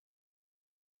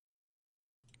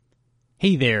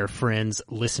Hey there, friends,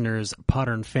 listeners,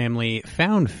 Podern family,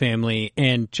 found family,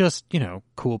 and just,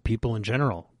 cool people in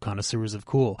general. Connoisseurs of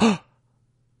cool.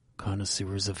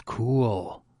 Connoisseurs of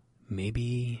cool.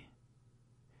 Maybe.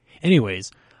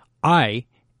 Anyways, I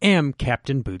am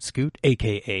Captain Bootscoot,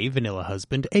 a.k.a. Vanilla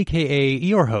Husband, a.k.a.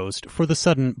 your host for the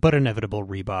sudden but inevitable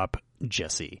rebop,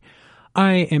 Jesse.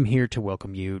 I am here to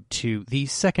welcome you to the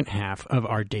second half of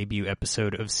our debut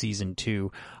episode of Season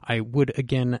 2. I would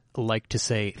again like to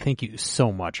say thank you so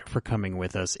much for coming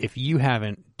with us. If you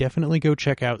haven't, definitely go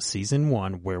check out Season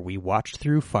 1 where we watched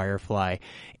through Firefly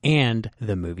and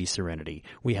the movie Serenity.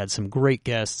 We had some great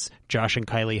guests. Josh and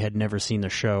Kylie had never seen the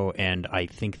show, and I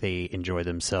think they enjoy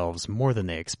themselves more than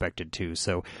they expected to.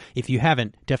 So if you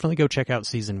haven't, definitely go check out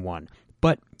Season 1.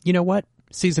 But you know what?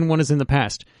 Season 1 is in the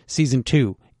past. Season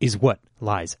 2 is what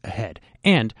lies ahead.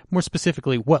 And more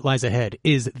specifically, what lies ahead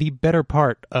is the better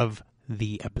part of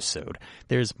the episode.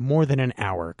 There's more than an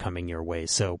hour coming your way,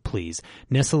 so please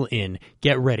nestle in,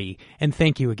 get ready, and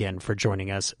thank you again for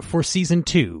joining us for Season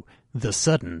 2, The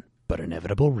Sudden but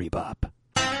Inevitable Rebop.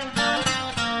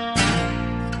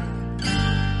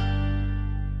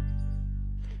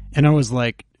 And I was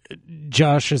like,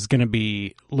 Josh is going to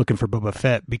be looking for Boba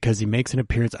Fett because he makes an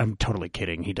appearance. I'm totally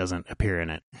kidding. He doesn't appear in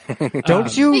it.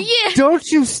 Don't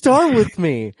you start with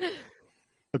me.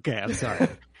 Okay, I'm sorry.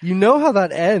 You know how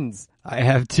that ends. I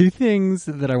have two things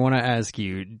that I want to ask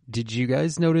you. Did you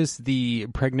guys notice the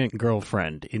pregnant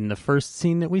girlfriend in the first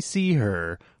scene that we see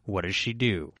her? What does she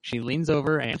do? She leans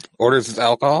over and orders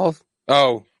alcohol.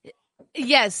 Oh,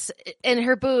 yes, in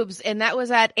her boobs, and that was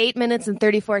at 8 minutes and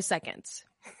 34 seconds.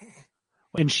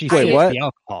 And she Wait, sips what? the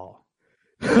alcohol.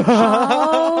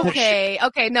 Oh, okay.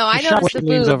 No, I noticed the She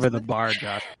leans boobs. over the bar,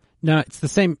 Josh. No, it's the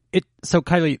same. So,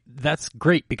 Kylie, that's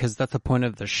great because that's the point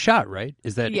of the shot, right?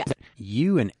 Is that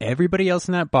you and everybody else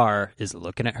in that bar is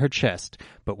looking at her chest,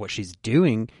 but what she's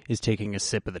doing is taking a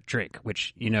sip of the drink,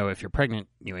 which, if you're pregnant,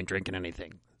 you ain't drinking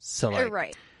anything. So,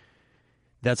 Right.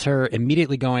 That's her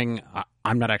immediately going,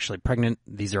 I'm not actually pregnant.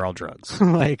 These are all drugs.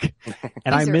 And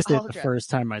I missed it the first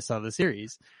time I saw the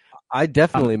series. I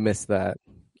definitely missed that.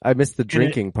 I missed the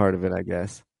drinking part of it, I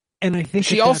guess. And I think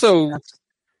she also...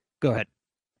 Go ahead.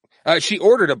 She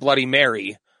ordered a Bloody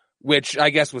Mary, which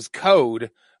I guess was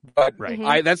code, but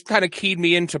that's kind of keyed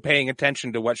me into paying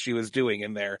attention to what she was doing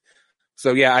in there.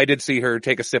 So yeah, I did see her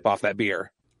take a sip off that beer.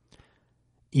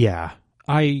 Yeah,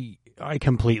 I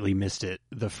completely missed it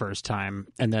the first time.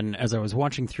 And then as I was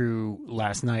watching through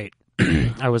last night,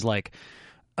 I was like,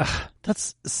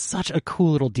 that's such a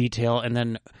cool little detail. And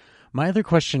then my other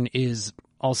question is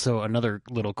also another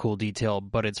little cool detail,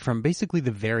 but it's from basically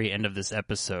the very end of this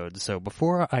episode. So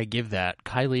before I give that,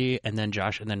 Kylie and then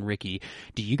Josh and then Ricky,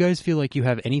 do you guys feel like you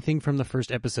have anything from the first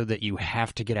episode that you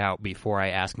have to get out before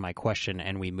I ask my question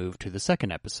and we move to the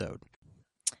second episode?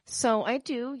 So I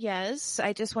do, yes.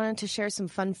 I just wanted to share some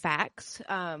fun facts.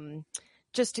 I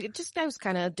was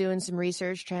kind of doing some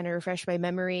research, trying to refresh my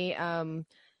memory.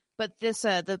 But this,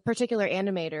 the particular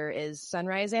animator is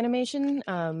Sunrise Animation,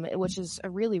 which is a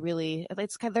really, really,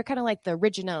 they're kind of like the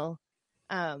original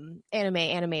anime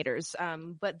animators.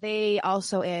 But they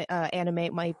also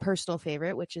animate my personal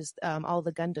favorite, which is all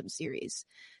the Gundam series.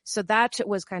 So that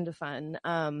was kind of fun.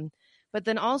 But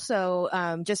then also,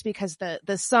 just because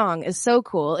the song is so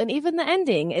cool, and even the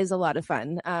ending is a lot of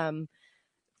fun.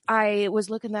 I was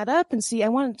looking that up and I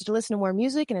wanted to listen to more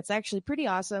music, and it's actually pretty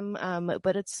awesome.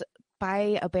 But it's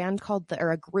by a band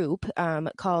a group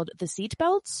called The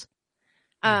Seatbelts.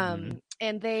 And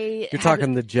you're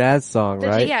talking the jazz song,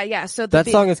 right? Yeah. So that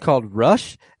song is called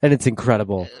Rush, and it's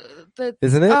incredible,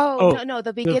 isn't it? No.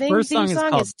 The beginning theme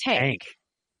song is Tank.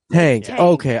 Tank.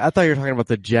 Okay, I thought you were talking about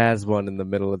the jazz one in the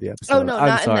middle of the episode. Oh no,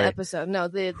 not in the episode. No,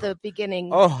 the beginning.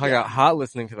 Oh, I got hot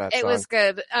listening to that song. It was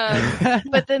good.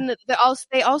 But then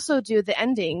they also do the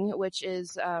ending, which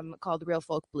is called Real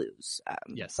Folk Blues.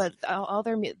 Yes. But all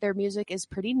their music is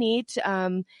pretty neat.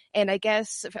 And I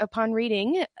guess upon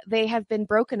reading, they have been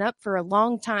broken up for a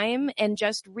long time, and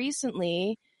just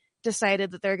recently decided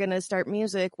that they're going to start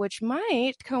music, which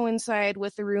might coincide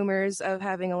with the rumors of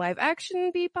having a live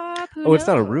action Bebop. Who knows? It's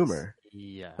not a rumor.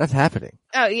 Yeah. That's happening.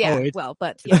 Oh, yeah.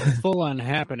 It's full on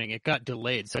happening. It got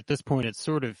delayed. So at this point, it's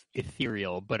sort of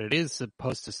ethereal, but it is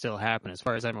supposed to still happen as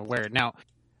far as I'm aware. Now,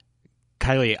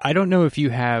 Kylie, I don't know if you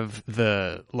have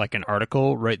an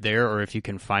article right there or if you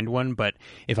can find one, but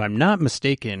if I'm not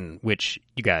mistaken, which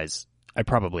you guys, I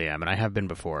probably am, and I have been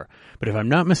before. But if I'm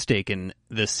not mistaken,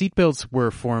 the Seatbelts were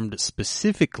formed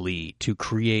specifically to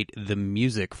create the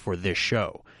music for this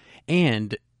show.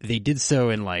 And they did so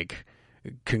in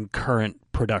concurrent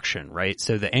production, right?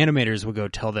 So the animators would go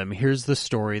tell them, here's the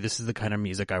story, this is the kind of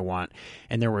music I want.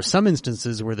 And there were some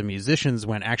instances where the musicians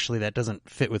went, actually, that doesn't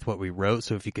fit with what we wrote,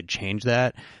 so if you could change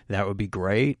that, that would be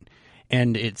great.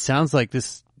 And it sounds like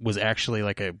this was actually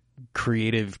like a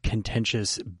creative,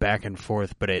 contentious back and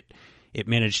forth, but it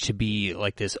managed to be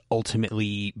like this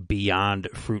ultimately beyond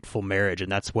fruitful marriage,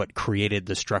 and that's what created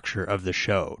the structure of the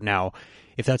show. Now,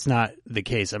 if that's not the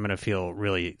case, I'm going to feel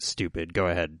really stupid. Go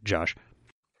ahead, Josh.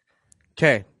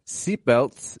 Okay.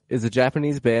 Seatbelts is a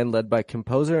Japanese band led by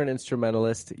composer and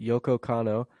instrumentalist Yoko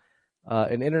Kanno,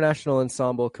 an international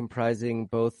ensemble comprising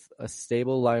both a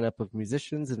stable lineup of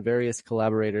musicians and various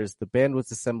collaborators. The band was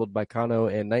assembled by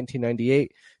Kanno in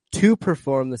 1998 to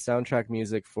perform the soundtrack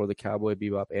music for the Cowboy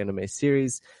Bebop anime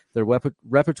series. Their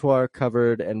repertoire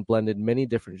covered and blended many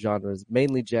different genres,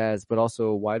 mainly jazz, but also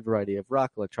a wide variety of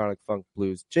rock, electronic, funk,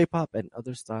 blues, J-pop, and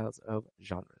other styles of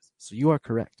genres. So you are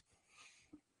correct.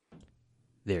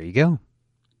 There you go.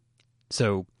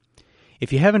 So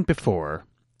if you haven't before,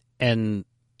 and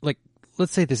like,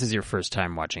 let's say this is your first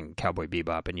time watching Cowboy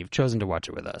Bebop and you've chosen to watch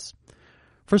it with us.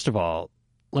 First of all,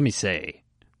 let me say,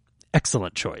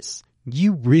 excellent choice.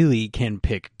 You really can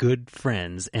pick good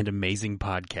friends and amazing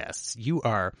podcasts. You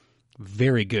are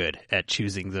very good at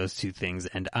choosing those two things,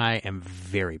 and I am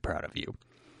very proud of you.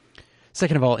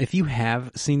 Second of all, if you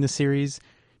have seen the series,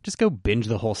 just go binge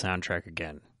the whole soundtrack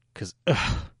again, because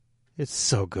it's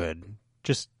so good.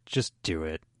 Just do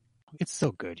it. It's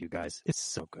so good, you guys. It's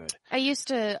so good. I used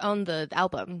to own the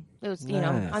album. It was,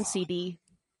 on CD.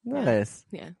 Nice.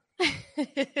 Yeah.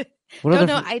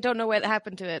 I don't know what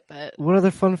happened to it, but what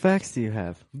other fun facts do you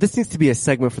have? This needs to be a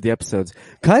segment for the episodes.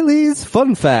 Kylie's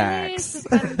fun facts.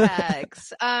 Fun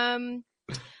facts.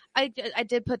 I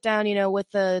did put down, with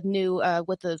the new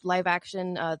with the live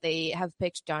action, they have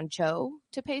picked John Cho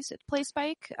to play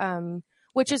Spike,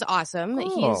 which is awesome.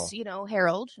 Oh. He's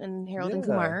Harold and Yeah.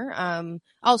 Kumar.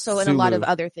 Also in a lot of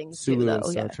other things Sulu too, though.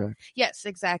 Yeah. soundtrack. Yes,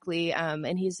 exactly.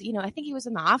 And he's I think he was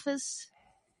in The Office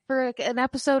for an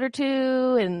episode or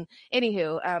two, and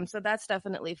anywho, so that's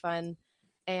definitely fun.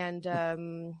 And I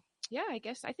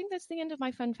think that's the end of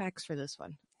my fun facts for this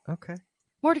one. Okay.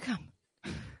 More to come.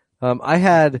 I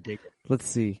had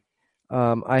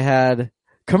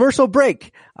commercial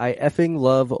break. I effing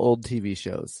love old TV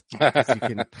shows. You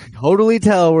can totally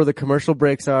tell where the commercial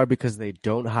breaks are because they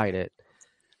don't hide it.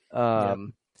 I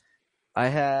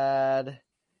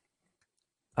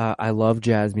love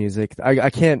jazz music. I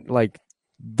can't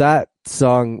that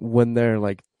song when they're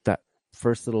like that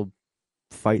first little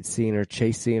fight scene or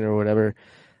chase scene or whatever,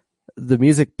 the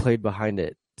music played behind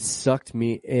it sucked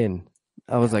me in.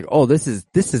 I was like, oh, this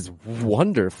is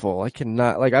wonderful. I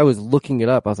cannot, I was looking it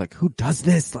up. I was like, who does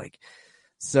this?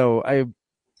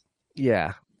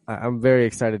 I'm very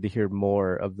excited to hear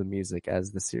more of the music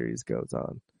as the series goes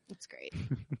on. That's great.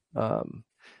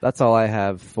 That's all I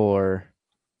have for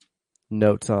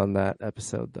notes on that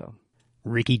episode, though.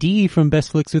 Ricky D from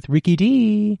Best Flicks with Ricky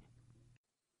D.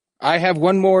 I have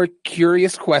one more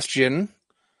curious question.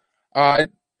 The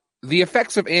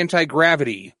effects of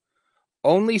anti-gravity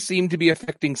only seem to be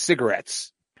affecting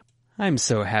cigarettes. I'm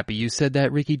so happy you said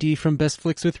that, Ricky D from Best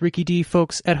Flicks with Ricky D.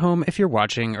 Folks at home, if you're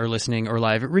watching or listening or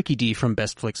live, Ricky D from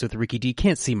Best Flicks with Ricky D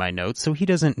can't see my notes, so he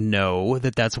doesn't know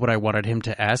that that's what I wanted him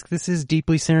to ask. This is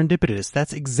deeply serendipitous.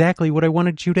 That's exactly what I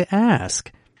wanted you to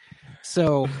ask.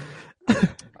 So...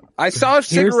 I saw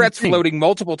cigarettes floating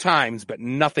multiple times, but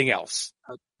nothing else.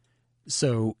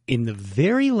 So in the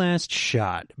very last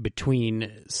shot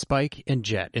between Spike and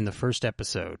Jet in the first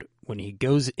episode, when he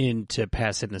goes in to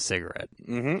pass him the cigarette,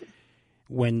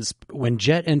 when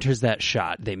Jet enters that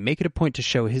shot, they make it a point to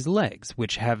show his legs,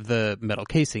 which have the metal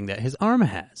casing that his arm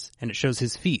has, and it shows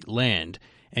his feet land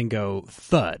and go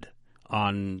thud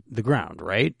on the ground,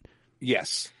 right?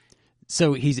 Yes.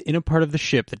 So he's in a part of the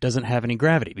ship that doesn't have any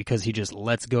gravity because he just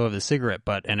lets go of the cigarette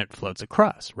butt and it floats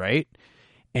across, right?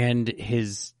 And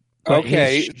his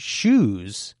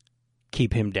shoes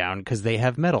keep him down because they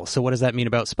have metal. So what does that mean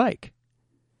about Spike?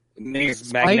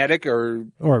 Magnetic or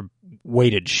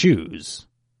weighted shoes?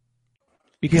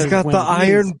 Because he's got the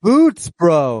iron boots,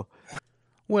 bro.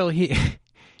 Well,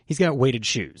 he's got weighted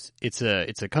shoes. It's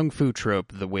a kung fu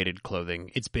trope, the weighted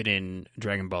clothing. It's been in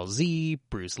Dragon Ball Z.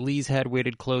 Bruce Lee's had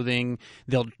weighted clothing.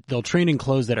 They'll train in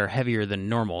clothes that are heavier than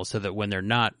normal so that when they're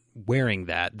not wearing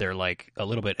that, they're like a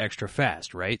little bit extra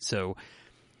fast, right? So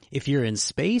if you're in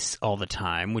space all the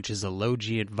time, which is a low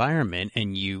G environment,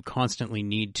 and you constantly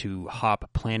need to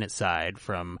hop planet side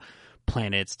from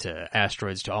planets to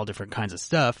asteroids to all different kinds of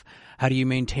stuff. How do you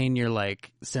maintain your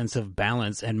like sense of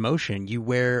balance and motion? You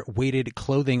wear weighted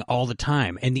clothing all the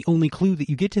time. And the only clue that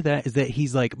you get to that is that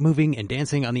he's like moving and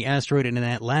dancing on the asteroid. And in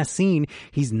that last scene,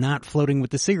 he's not floating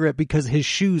with the cigarette because his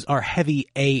shoes are heavy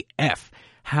AF.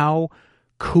 How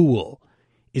cool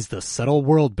is the subtle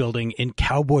world building in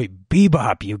Cowboy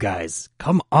Bebop, you guys?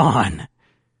 Come on.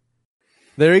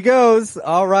 There he goes.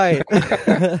 All right.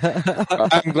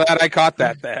 I'm glad I caught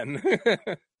that then.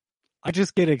 I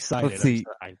just get excited. Let's see.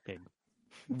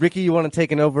 Ricky, you want to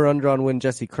take an over-under on when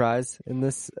Jesse cries in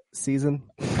this season?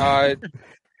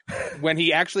 When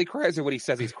he actually cries or when he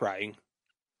says he's crying?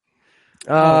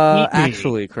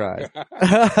 Actually cries.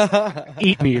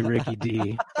 Eat me, Ricky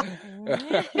D.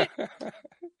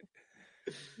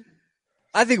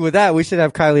 I think with that, we should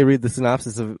have Kylie read the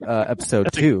synopsis of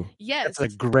episode 2. Yes.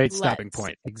 That's a great stopping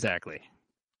point. Exactly.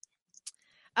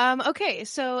 Okay,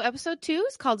 so episode 2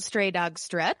 is called Stray Dog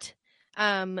Strut.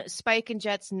 Spike and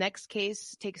Jet's next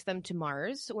case takes them to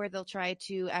Mars, where they'll try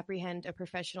to apprehend a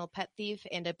professional pet thief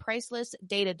and a priceless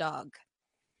data dog.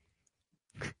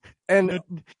 And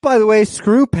by the way,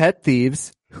 screw pet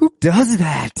thieves. Who does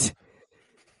that?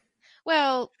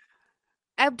 Well,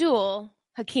 Abdul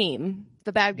Hakim,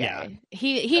 the bad guy,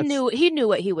 he knew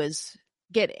what he was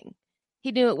getting.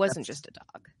 He knew it wasn't just a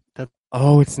dog.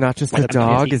 Oh, it's not just a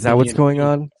dog? Is that what's going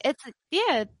on?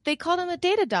 They called him a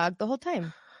data dog the whole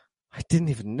time. I didn't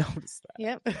even notice that.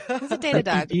 Yep, it's a data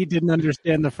dog. He didn't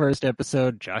understand the first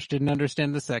episode. Josh didn't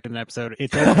understand the second episode.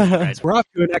 It's okay, guys. We're off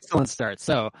to an excellent start.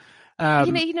 So,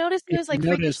 you noticed he was like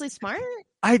freakishly smart.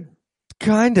 I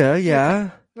kinda,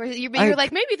 yeah. You're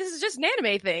like, maybe this is just an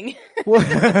anime thing.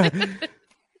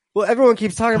 Well, everyone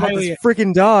keeps talking about this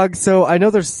freaking dog, so I know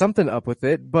there's something up with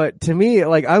it. But to me,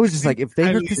 like, I was just like, if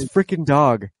they hurt this freaking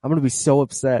dog, I'm gonna be so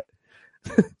upset.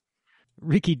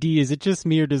 Ricky D, is it just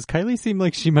me or does Kylie seem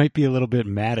like she might be a little bit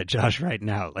mad at Josh right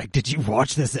now? Like, did you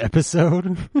watch this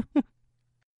episode?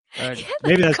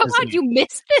 Maybe that's come on, you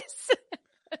missed this.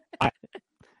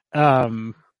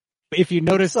 If you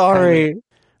notice, sorry.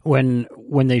 When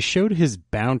they showed his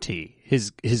bounty,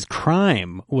 his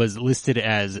crime was listed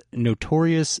as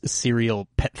notorious serial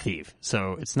pet thief.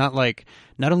 So it's not like,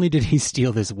 not only did he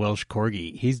steal this Welsh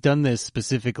Corgi, he's done this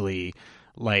specifically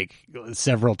like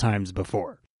several times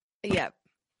before. Yep.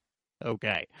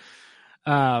 Okay.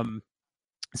 So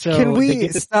can we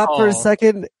stop for a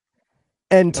second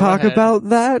and talk about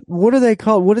that? What are they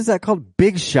called? What is that called?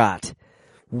 Big Shot.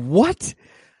 What?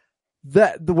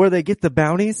 Where they get the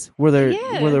bounties, where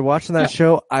they're watching that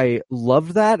show. I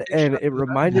loved that, and it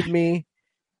reminded me.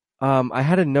 I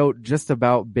had a note just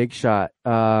about Big Shot.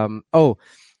 I'm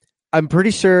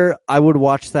pretty sure I would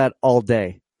watch that all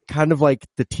day, kind of like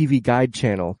the TV Guide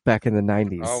channel back in the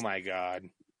 90s. Oh my god!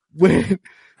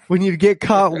 When you get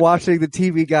caught watching the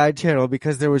TV Guide channel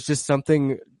because there was just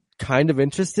something kind of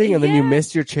interesting and then you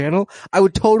missed your channel, I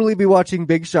would totally be watching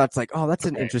Big Shots like, oh, that's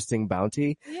an interesting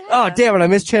bounty. Yeah. Oh, damn it, I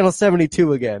missed channel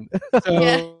 72 again.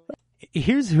 So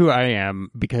here's who I am,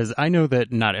 because I know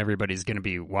that not everybody's going to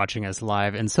be watching us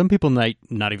live, and some people might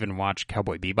not even watch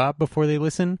Cowboy Bebop before they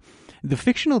listen. The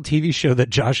fictional TV show that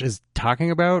Josh is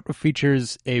talking about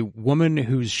features a woman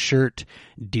whose shirt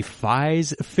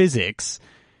defies physics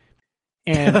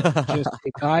and just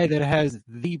a guy that has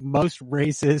the most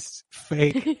racist,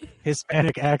 fake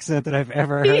Hispanic accent that I've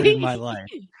ever heard in my life.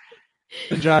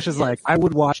 And Josh is like, I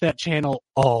would watch that channel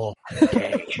all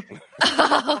day.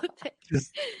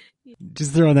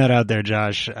 Just throwing that out there,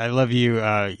 Josh. I love you.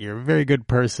 You're a very good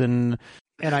person.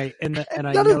 And I none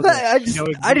of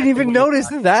that. I didn't even notice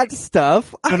that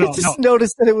stuff. I just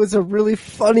noticed that it was a really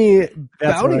funny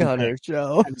bounty hunter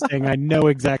show. I'm saying I know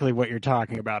exactly what you're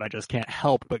talking about. I just can't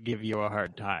help but give you a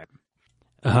hard time.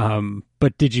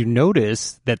 But did you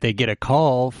notice that they get a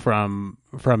call from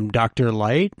Dr.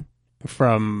 Light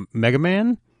from Mega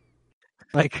Man?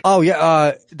 Like, oh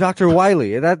yeah, Dr.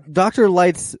 Wily. That Dr.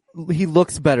 Light's, he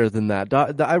looks better than that.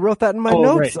 I wrote that in my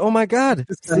notes. Right. Oh my god!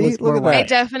 See, look at that. I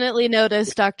definitely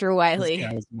noticed Dr. Wily.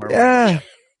 Yeah.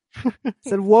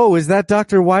 Said, "Whoa, is that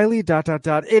Dr. Wily?" ...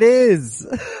 It is.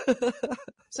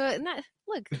 So,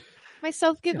 look, my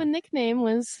self-given nickname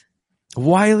was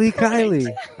Wily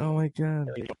Kylie. Oh my god.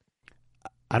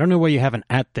 I don't know why you have an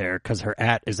 @ there, because her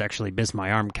 @ is actually Miss My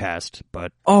Armcast.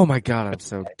 But oh my god, I'm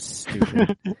so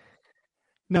stupid.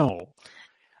 No.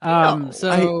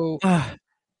 So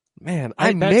man,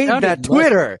 I made that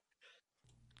Twitter.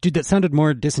 Dude, that sounded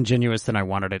more disingenuous than I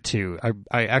wanted it to.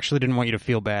 I actually didn't want you to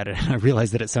feel bad, and I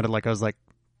realized that it sounded like I was like,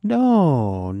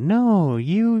 no,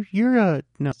 you're a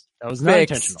no. That was not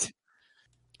intentional.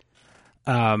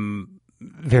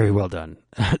 Very well done.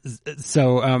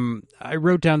 So, I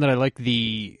wrote down that I like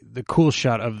the cool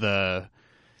shot of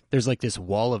there's like this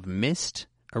wall of mist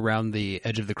around the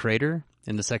edge of the crater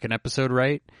in the second episode,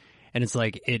 right? And it's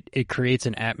like it creates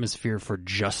an atmosphere for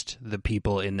just the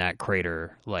people in that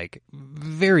crater, like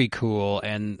very cool.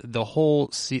 And the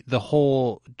whole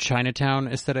Chinatown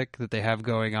aesthetic that they have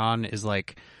going on is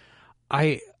like,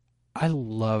 I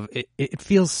love it. It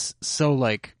feels so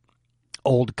like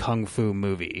old kung fu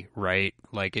movie, right?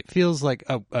 Like it feels like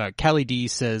Callie D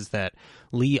says that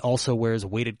Lee also wears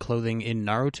weighted clothing in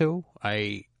Naruto.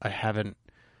 I haven't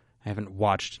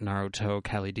watched Naruto,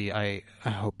 Callie D. I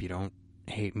hope you don't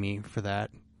hate me for that.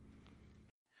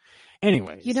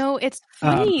 Anyways, it's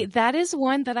funny. That is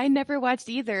one that I never watched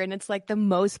either, and it's like the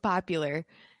most popular.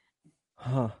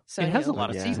 Huh. So it has a lot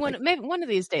of seasons. Maybe one of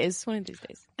these days.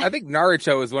 I think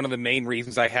Naruto is one of the main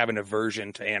reasons I have an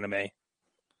aversion to anime.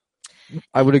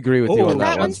 I would agree with you on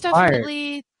that that one's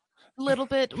definitely a little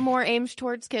bit more aimed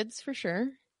towards kids for sure.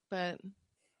 But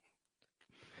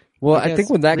well, I think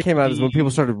when that came out is when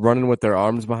people started running with their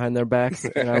arms behind their backs,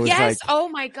 and I was yes, oh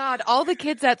my god, all the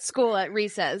kids at school at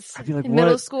recess, I'd be like, in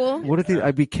middle school. What if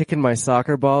I'd be kicking my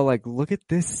soccer ball? Like, look at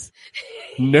this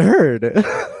nerd.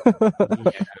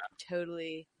 Yeah,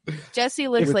 totally. Jesse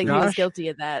looks like he was guilty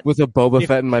of that. With a Boba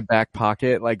Fett in my back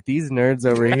pocket, like these nerds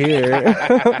over here.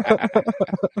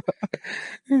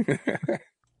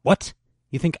 What?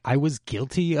 You think I was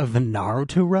guilty of the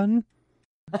Naruto run?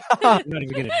 I'm not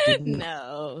even gonna.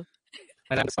 No.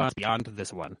 That's beyond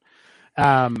this one.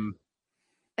 I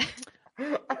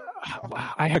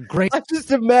had great. I'm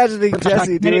just imagining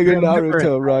Jesse doing a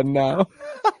Naruto run now.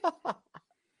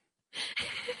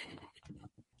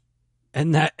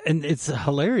 And it's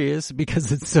hilarious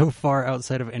because it's so far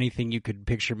outside of anything you could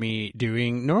picture me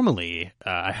doing normally.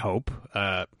 I hope.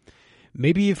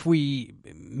 Maybe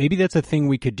that's a thing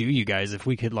we could do, you guys. If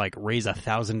we could like raise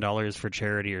 $1,000 for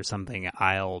charity or something,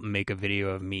 I'll make a video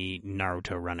of me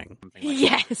Naruto running.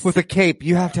 Yes, with a cape.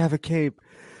 You have to have a cape.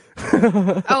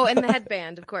 Oh, and the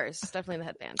headband, of course, definitely the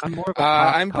headband.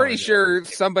 I'm pretty sure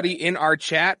somebody in our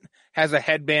chat has a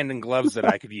headband and gloves that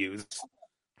I could use.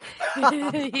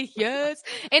 Yes,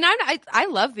 and I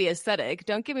love the aesthetic.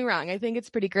 Don't get me wrong; I think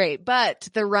it's pretty great, but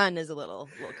the run is a little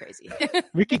crazy.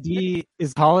 Ricky D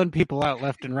is calling people out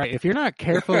left and right. If you're not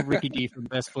careful, Ricky D from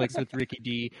Best Flicks with Ricky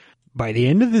D, by the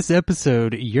end of this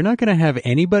episode, you're not going to have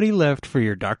anybody left for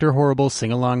your Dr. Horrible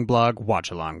sing-along blog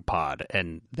watch-along pod,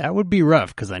 and that would be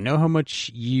rough because I know how much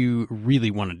you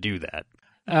really want to do that.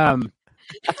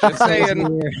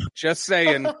 Just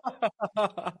saying.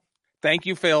 Thank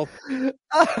you, Phil.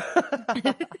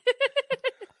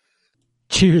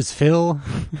 Cheers, Phil.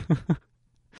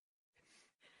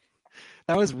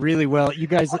 That was really well. You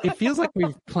guys, it feels like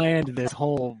we've planned this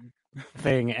whole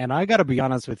thing, and I gotta be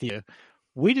honest with you.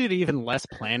 We did even less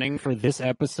planning for this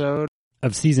episode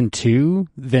of season 2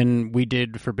 than we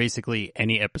did for basically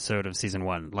any episode of season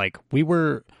 1. Like,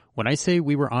 when I say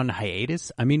we were on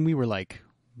hiatus, I mean we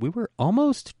were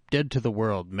almost dead to the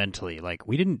world mentally. Like,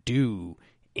 we didn't do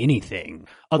anything.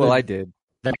 Well, I did.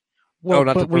 Well,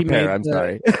 not to prepare. I'm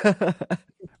sorry.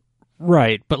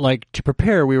 Right, but like to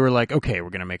prepare, we were like, okay,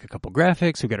 we're gonna make a couple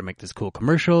graphics. We got to make this cool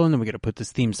commercial, and then we got to put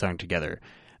this theme song together.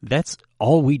 That's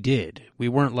all we did. We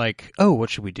weren't like, oh, what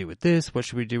should we do with this? What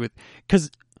should we do with?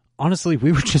 Because honestly,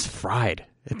 we were just fried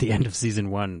at the end of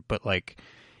season 1. But like,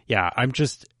 yeah,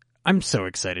 I'm so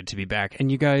excited to be back.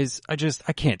 And you guys, I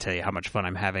can't tell you how much fun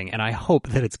I'm having, and I hope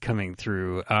that it's coming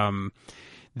through.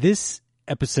 This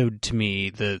episode to me,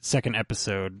 the second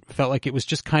episode, felt like it was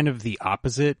just kind of the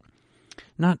opposite.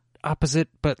 Not opposite,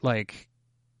 but like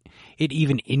it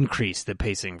even increased the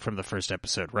pacing from the first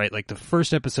episode, right? Like the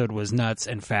first episode was nuts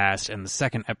and fast, and the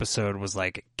second episode was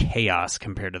like chaos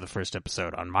compared to the first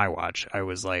episode on my watch. I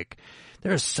was like,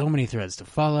 there are so many threads to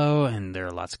follow, and there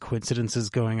are lots of coincidences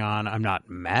going on. I'm not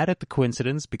mad at the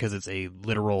coincidence because it's a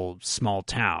literal small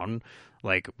town.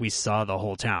 Like, we saw the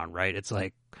whole town, right? It's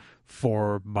like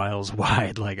 4 miles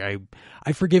wide. Like,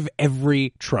 I forgive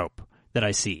every trope that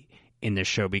I see in this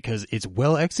show because it's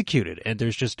well executed, and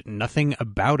there's just nothing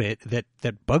about it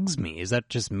that bugs me. Is that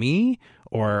just me,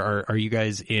 or are you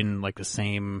guys in like the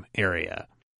same area?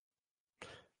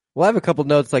 Well, I have a couple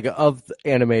notes like of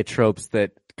anime tropes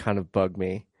that kind of bug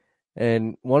me,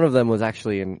 and one of them was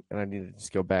actually and I need to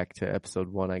just go back to episode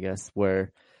 1, I guess,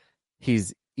 where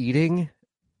he's eating,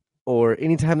 or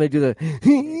anytime they do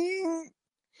the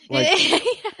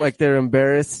like they're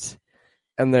embarrassed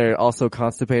and they're also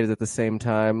constipated at the same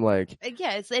time. Like,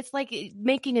 yeah, it's like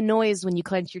making a noise when you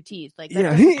clench your teeth. Like,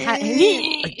 yeah,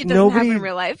 it doesn't happen in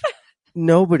real life.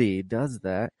 Nobody does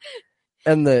that.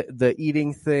 And the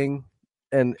eating thing,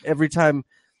 And every time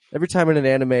in an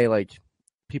anime, like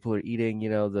people are eating,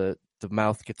 the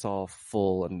mouth gets all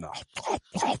full and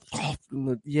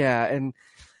yeah. And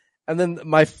then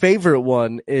my favorite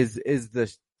one is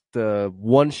the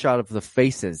one shot of the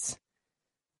faces.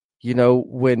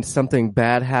 When something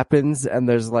bad happens and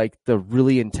there's like the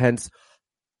really intense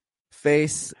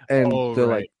face and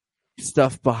like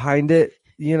stuff behind it,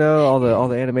 all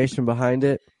the animation behind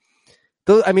it.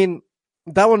 Though, I mean,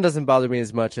 that one doesn't bother me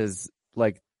as much as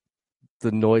like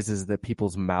the noises that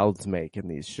people's mouths make in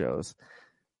these shows.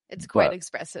 It's quite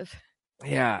expressive.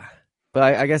 Yeah. But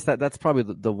I guess that's probably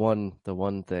the one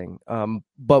thing.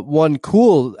 But one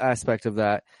cool aspect of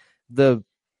that, the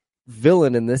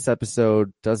villain in this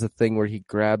episode does a thing where he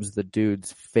grabs the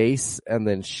dude's face and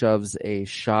then shoves a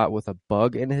shot with a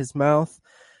bug in his mouth,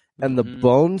 and the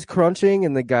bones crunching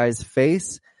in the guy's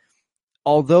face.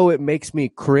 Although it makes me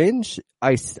cringe,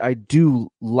 I do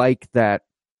like that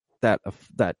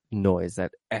noise,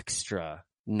 that extra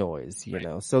noise,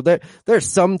 So there's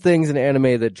some things in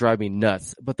anime that drive me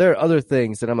nuts, but there are other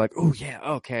things that I'm like, oh yeah,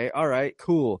 okay, all right,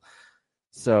 cool.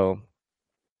 So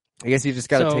I guess you just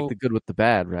got to take the good with the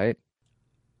bad, right?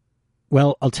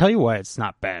 Well, I'll tell you why it's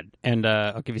not bad, and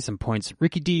I'll give you some points.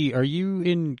 Ricky D, are you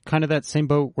in kind of that same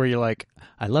boat where you're like,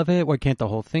 I love it, why can't the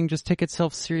whole thing just take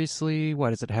itself seriously? Why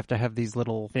does it have to have these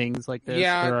little things like this?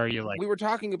 Yeah, or are you like... we were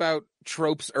talking about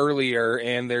tropes earlier,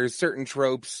 and there's certain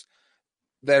tropes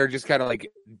that are just kind of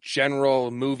like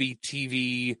general movie,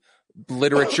 TV,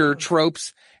 literature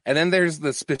tropes, and then there's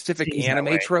the specific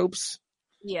anime tropes.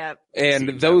 Yeah.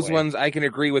 And those ones I can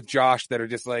agree with Josh that are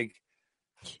just like,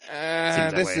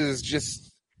 this is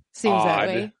just seems odd. that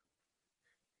way.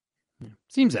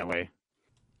 Seems that way.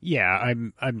 Yeah,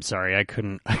 I'm sorry, I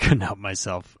couldn't help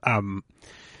myself.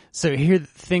 So here the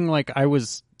thing, like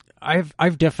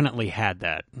I've definitely had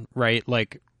that, right?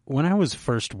 Like when I was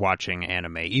first watching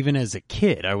anime, even as a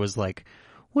kid, I was like,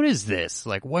 what is this?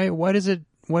 Like why does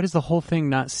the whole thing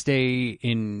not stay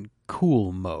in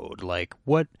cool mode? Like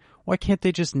why can't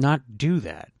they just not do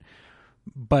that?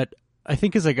 But I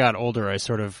think as I got older, I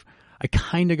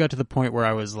kind of got to the point where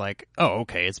I was like, oh,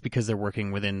 okay, it's because they're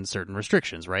working within certain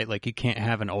restrictions, right? Like you can't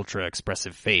have an ultra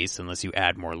expressive face unless you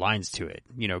add more lines to it,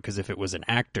 because if it was an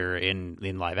actor in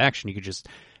live action, you could just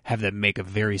have them make a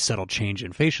very subtle change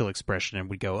in facial expression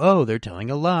and we'd go, oh, they're telling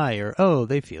a lie, or oh,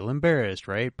 they feel embarrassed,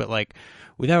 right? But like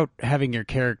without having your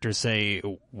character say,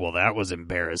 well, that was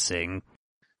embarrassing,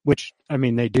 which, I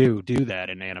mean, they do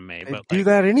that in anime. They but do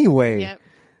that anyway. Yep.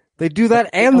 They do that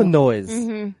and the noise.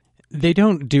 Mm-hmm. They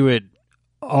don't do it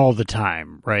all the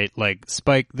time, right? Like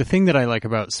Spike, the thing that I like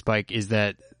about Spike is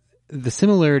that the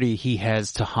similarity he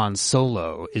has to Han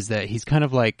Solo is that he's kind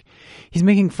of like, he's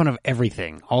making fun of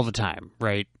everything all the time,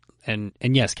 right? And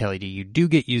yes, Kelly D, you do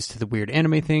get used to the weird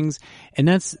anime things, and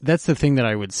that's the thing that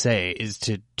I would say is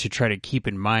to try to keep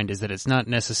in mind is that it's not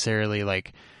necessarily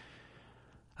like,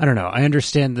 I don't know, I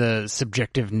understand the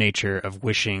subjective nature of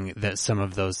wishing that some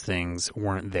of those things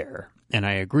weren't there. And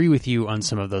I agree with you on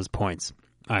some of those points.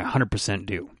 I 100%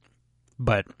 do.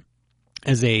 But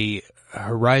as a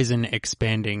horizon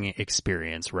expanding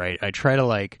experience, right, I try to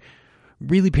like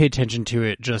really pay attention to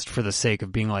it just for the sake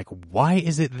of being like, why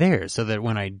is it there? So that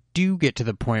when I do get to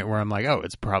the point where I'm like, oh,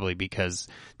 it's probably because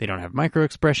they don't have micro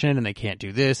expression and they can't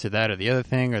do this or that or the other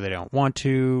thing, or they don't want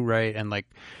to, right? And like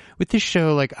with this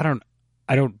show, like I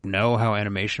don't know how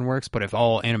animation works, but if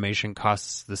all animation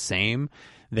costs the same,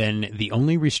 then the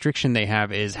only restriction they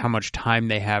have is how much time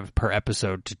they have per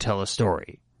episode to tell a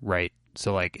story, right?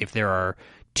 So like if there are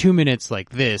 2 minutes like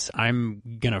this, I'm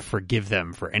going to forgive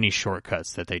them for any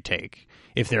shortcuts that they take.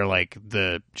 If they're like,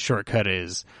 the shortcut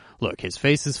is, look, his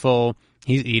face is full,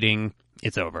 he's eating,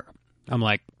 it's over. I'm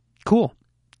like, cool.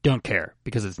 Don't care,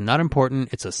 because it's not important.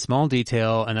 It's a small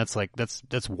detail, and that's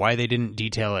why they didn't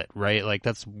detail it, right? Like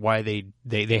that's why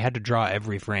they had to draw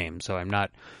every frame. So I'm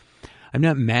not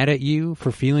mad at you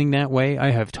for feeling that way. I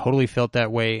have totally felt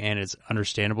that way, and it's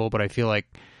understandable, but I feel like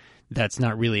that's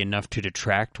not really enough to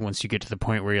detract once you get to the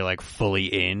point where you're like fully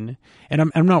in.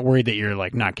 And I'm not worried that you're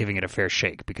like not giving it a fair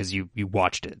shake because you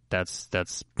watched it.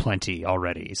 That's plenty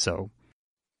already. So,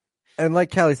 and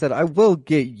like Callie said, I will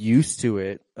get used to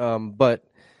it. But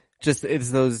just it's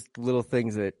those little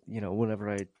things that, whenever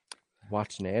I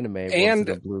watch an anime once in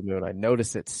a blue moon, I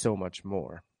notice it so much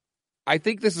more. I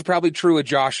think this is probably true of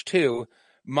Josh too.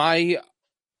 My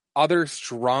other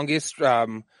strongest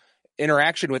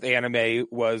interaction with anime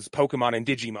was Pokemon and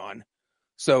Digimon.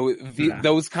 So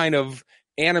those kind of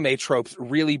anime tropes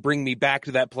really bring me back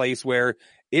to that place where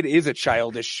it is a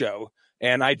childish show,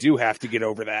 and I do have to get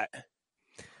over that.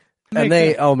 And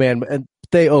and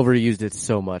they overused it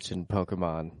so much in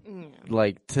Pokemon, Yeah.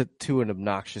 like to an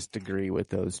obnoxious degree with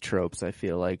those tropes. I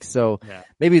feel like so Yeah.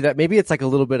 maybe it's like a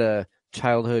little bit of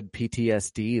childhood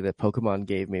PTSD that Pokemon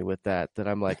gave me with that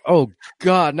I'm like, oh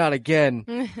God, not again,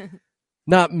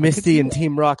 not Misty and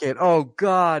Team Rocket. Oh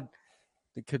God,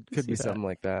 it could be something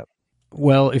like that.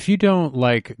 Well, if you don't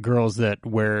like girls that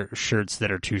wear shirts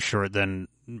that are too short, then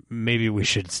maybe we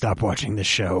should stop watching this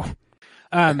show.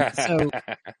 So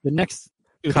the next,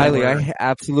 Kylie, I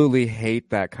absolutely hate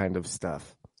that kind of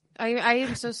stuff. I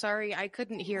am so sorry. I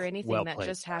couldn't hear anything Well that played,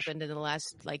 just happened in the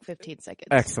last 15 seconds.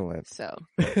 Excellent. So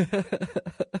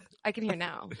I can hear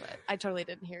now, but I totally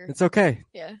didn't hear. It's okay.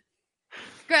 Yeah.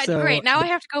 Great. So- Great. Now I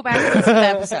have to go back and listen to the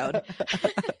episode.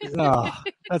 Oh,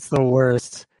 that's the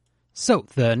worst. So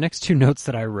the next two notes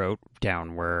that I wrote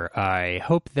down were, I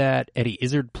hope that Eddie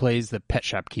Izzard plays the pet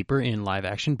shop keeper in live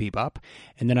action Bebop.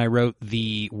 And then I wrote,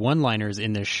 the one-liners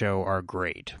in this show are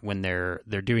great. When they're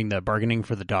doing the bargaining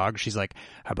for the dog, she's like,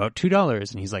 how about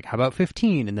 $2? And he's like, how about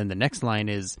 15? And then the next line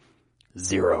is,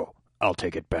 0. I'll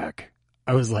take it back.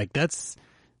 I was like, that's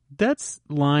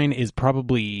line is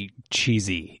probably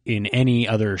cheesy in any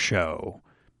other show.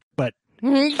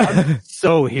 I'm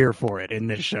so here for it in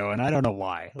this show, and I don't know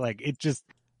why. Like, it just,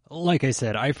 like I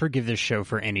said, I forgive this show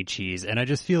for any cheese, and I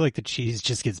just feel like the cheese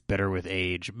just gets better with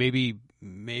age. Maybe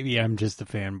I'm just a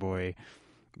fanboy.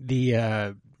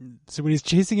 So when he's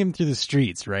chasing him through the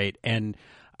streets, right, and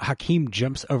Hakeem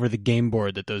jumps over the game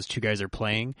board that those two guys are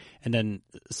playing, and then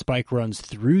Spike runs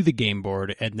through the game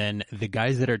board, and then the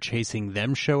guys that are chasing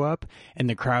them show up, and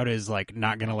the crowd is like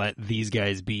not going to let these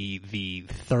guys be the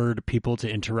third people to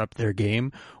interrupt their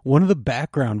game. One of the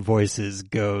background voices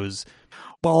goes,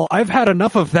 well, I've had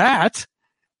enough of that.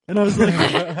 And I was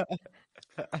like,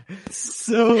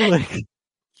 so like,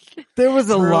 There was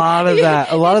a lot of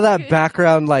that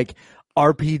background, like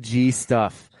RPG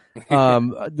stuff.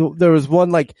 There was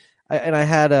one like, and I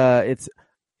had it's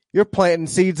you're planting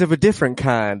seeds of a different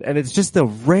kind, and it's just the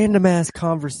random ass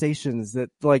conversations that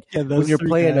like when you're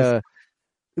playing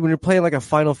like a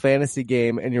Final Fantasy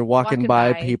game and you're walking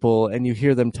by people and you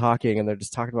hear them talking and they're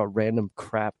just talking about random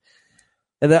crap,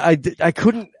 and I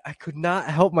could not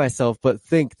help myself but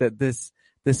think that this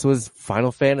was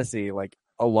Final Fantasy like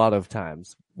a lot of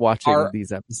times watching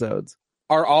these episodes.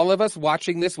 Are all of us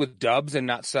watching this with dubs and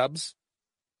not subs?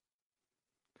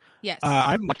 Yes.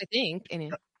 I think.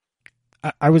 Anyway.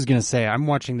 I was going to say, I'm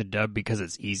watching the dub because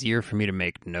it's easier for me to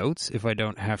make notes if I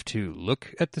don't have to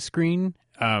look at the screen.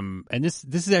 And this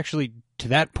is actually, to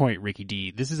that point, Ricky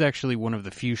D, this is actually one of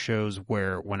the few shows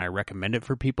where when I recommend it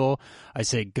for people, I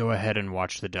say go ahead and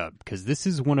watch the dub, because this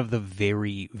is one of the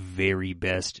very, very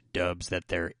best dubs that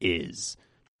there is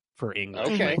for English.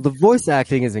 Okay. Well, the voice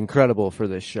acting is incredible for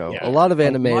this show. Yeah. A lot of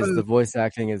animes, the voice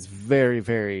acting is very,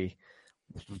 very,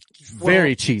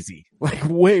 very cheesy. Like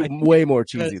way more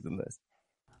cheesy than this.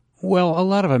 Well, a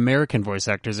lot of American voice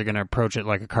actors are going to approach it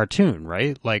like a cartoon,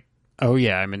 right? Like, oh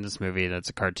yeah, I'm in this movie that's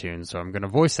a cartoon, so I'm going to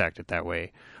voice act it that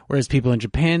way. Whereas people in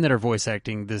Japan that are voice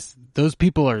acting this, those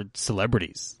people are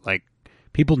celebrities. Like,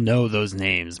 people know those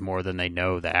names more than they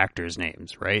know the actors'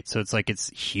 names, right? So it's like it's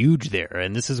huge there.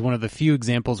 And this is one of the few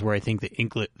examples where I think the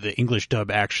English dub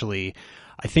actually,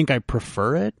 I think I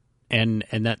prefer it, and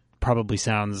that probably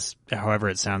sounds however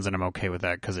it sounds, and I'm okay with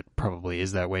that because it probably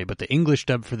is that way. But the English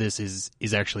dub for this is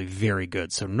actually very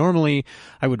good. So normally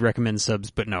I would recommend subs,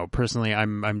 but no, personally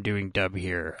I'm doing dub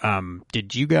here.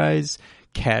 Did you guys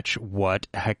catch what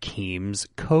Hakeem's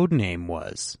code name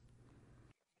was?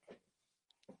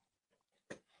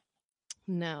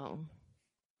 No.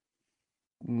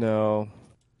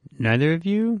 Neither of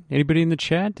you? Anybody in the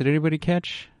chat? Did anybody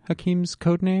catch Hakeem's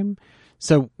code name?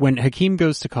 So when Hakeem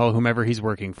goes to call whomever he's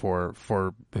working for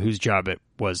whose job it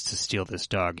was to steal this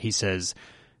dog, he says,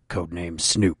 "Codename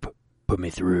Snoop, put me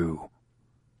through."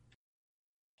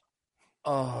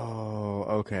 Oh,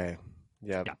 okay.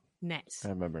 Yeah. Nice. I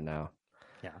remember now.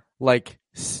 Yeah. Like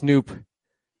Snoop,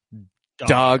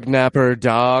 dog napper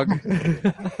dog.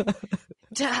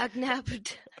 Dog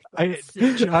napped.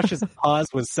 Josh's pause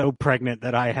was so pregnant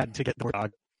that I had to get the word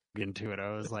dog into it.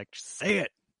 I was like, say it,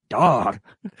 dog.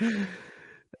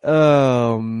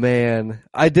 Oh man,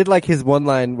 I did like his one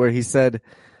line where he said,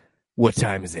 "What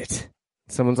time is it?"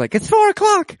 Someone's like, "It's 4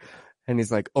 o'clock," and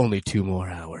he's like, "Only 2 more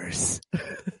hours."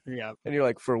 Yeah, and you're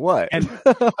like, "For what?" And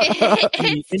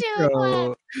It's too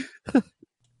intro,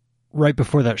 right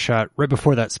before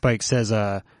that, Spike says,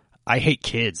 "I hate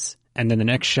kids," and then the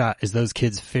next shot is those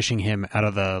kids fishing him out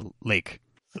of the lake.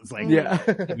 So it's like, yeah,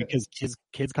 because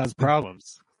kids cause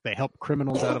problems. They help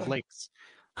criminals out of lakes.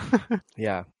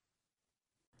 yeah.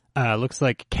 Looks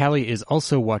like Callie is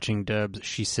also watching dubs.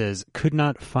 She says, could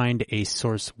not find a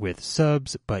source with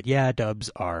subs, but yeah, dubs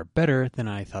are better than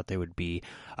I thought they would be.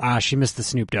 She missed the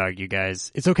Snoop Dogg, you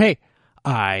guys. It's okay.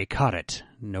 I caught it.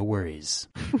 No worries.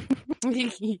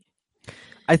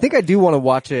 I think I do want to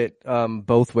watch it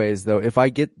both ways, though. If I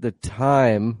get the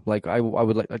time, like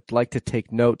I'd like to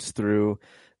take notes through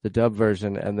the dub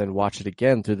version and then watch it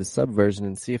again through the sub version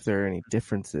and see if there are any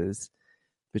differences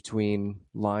between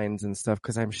lines and stuff,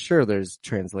 because I'm sure there's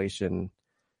translation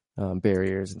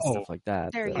barriers and stuff like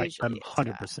that. There that- usually I'm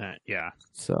is, 100%, yeah.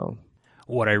 So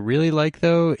What I really like,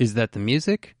 though, is that the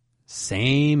music,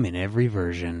 same in every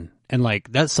version. And,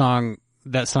 like, that song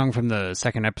from the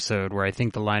second episode where I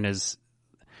think the line is,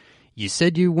 you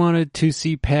said you wanted to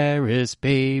see Paris,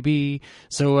 baby,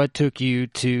 so I took you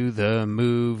to the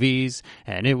movies,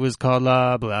 and it was called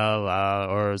La Blah La,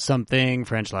 or something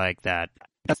French like that.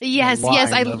 Yes,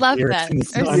 line I of love lyrics that. in the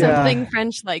Or song. something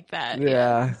French like that.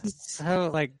 yeah. So,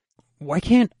 like, why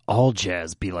can't all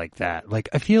jazz be like that? Like,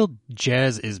 I feel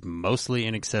jazz is mostly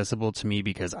inaccessible to me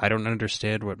because I don't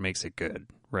understand what makes it good,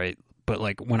 right? But,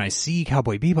 like, when I see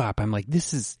Cowboy Bebop, I'm like,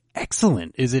 this is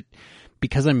excellent. Is it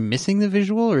because I'm missing the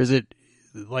visual, or is it,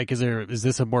 like, is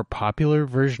this a more popular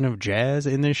version of jazz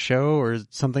in this show, or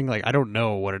something? Like, I don't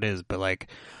know what it is, but, like,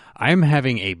 I'm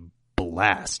having a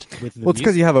blast with the Well, it's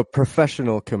because music. you have a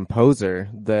professional composer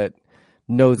that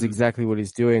knows exactly what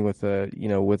he's doing with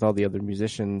with all the other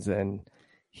musicians, and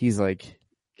he's like,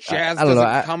 Jazz I don't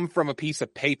doesn't know. come from a piece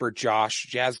of paper, Josh.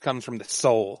 Jazz comes from the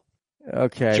soul,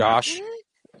 Okay. Josh.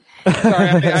 Sorry,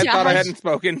 I thought I Josh. hadn't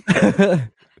spoken.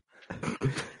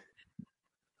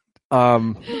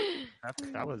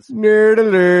 That was. Nerd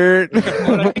alert.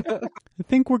 I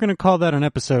think we're gonna call that an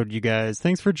episode, you guys.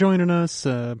 Thanks for joining us.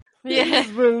 Yeah.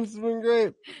 It's been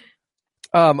great.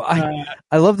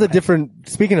 I love the different,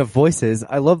 speaking of voices,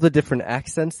 I love the different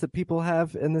accents that people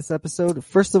have in this episode.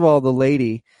 First of all, the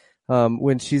lady,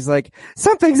 when she's like,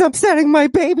 something's upsetting my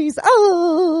babies.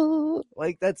 Oh,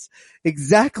 like that's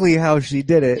exactly how she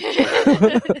did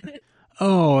it.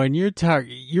 Oh, and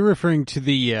you're referring to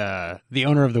the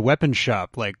owner of the weapon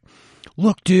shop. Like,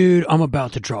 look, dude, I'm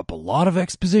about to drop a lot of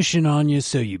exposition on you,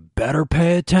 so you better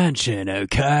pay attention,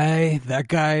 okay? That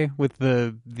guy with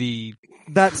the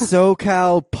That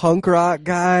SoCal punk rock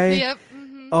guy. Yep.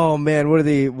 Mhm. Oh man, what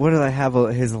do I have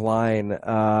his line?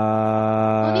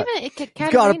 Well, even He's got a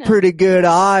Catalina. pretty good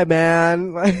eye,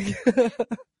 man. Like,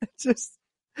 just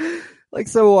like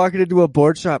someone walking into a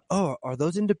board shop. Oh, are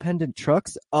those independent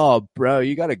trucks? Oh, bro,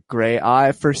 you got a great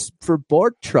eye for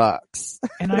board trucks.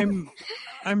 and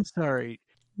I'm sorry.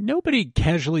 Nobody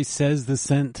casually says the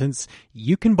sentence,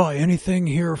 you can buy anything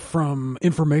here from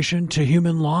information to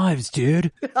human lives,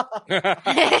 dude.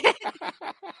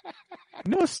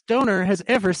 No stoner has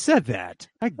ever said that.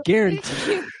 I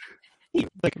guarantee you.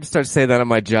 Like, Start saying that on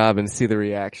my job and see the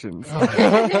reactions.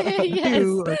 Yes.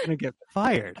 you are gonna get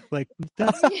fired. Like,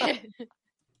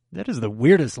 that is the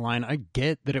weirdest line. I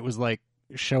get that it was like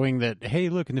showing that, hey,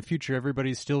 look, in the future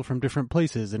everybody's still from different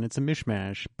places and it's a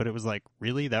mishmash. But it was like,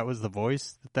 really? That was the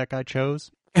voice that guy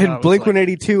chose? And it was Blink like-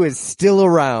 182 is still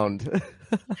around.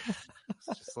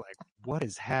 It's just like, what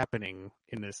is happening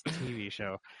in this TV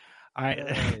show?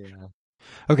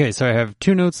 Okay, so I have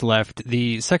two notes left.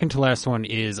 The second to last one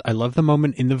is, I love the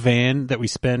moment in the van that we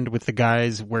spend with the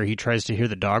guys where he tries to hear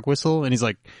the dog whistle, and he's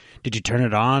like, did you turn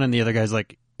it on? And the other guy's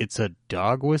like, it's a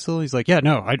dog whistle? He's like, yeah,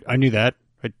 no, I knew that.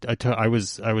 I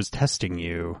was testing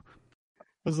you. I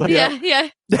was like, Yeah.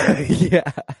 Yeah.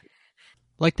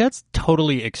 like, that's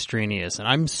totally extraneous, and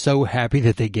I'm so happy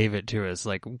that they gave it to us.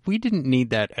 Like, we didn't need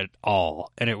that at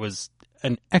all, and it was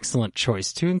an excellent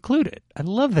choice to include it. I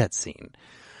love that scene.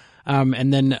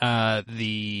 And then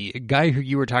the guy who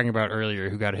you were talking about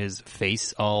earlier, who got his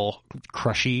face all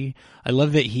crushy, I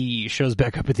love that he shows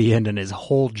back up at the end and his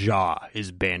whole jaw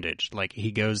is bandaged. Like,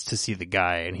 he goes to see the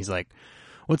guy and he's like,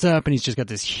 what's up? And he's just got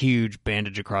this huge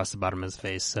bandage across the bottom of his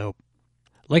face. So,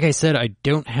 like I said, I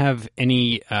don't have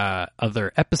any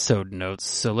other episode notes,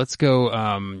 so let's go.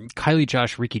 Kylie,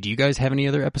 Josh, Ricky, do you guys have any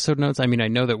other episode notes? I mean, I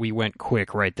know that we went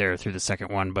quick right there through the second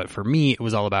one, but for me, it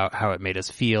was all about how it made us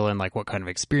feel and like what kind of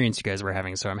experience you guys were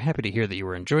having, so I'm happy to hear that you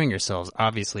were enjoying yourselves.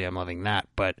 Obviously, I'm loving that,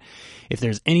 but if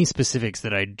there's any specifics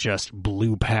that I just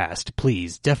blew past,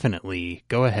 please definitely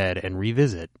go ahead and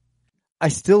revisit. I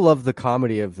still love the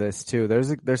comedy of this too.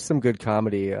 There's some good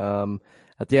comedy.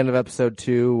 At the end of episode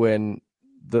 2, when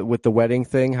with the wedding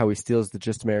thing, how he steals the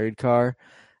just married car,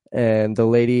 and the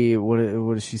lady, what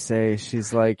does she say?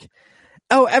 She's like,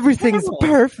 "Oh, everything's Harold.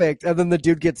 perfect," and then the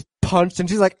dude gets punched, and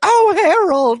she's like, "Oh,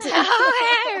 Harold!"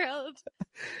 Oh, Harold.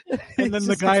 And then It's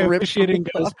the just guy ripped from officiating the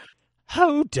goes,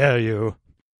 how dare you?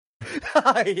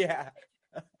 Yeah.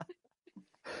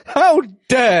 How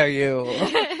dare you?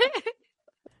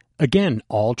 Again,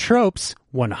 all tropes,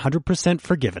 100%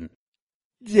 forgiven.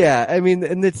 Yeah, I mean,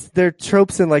 and they're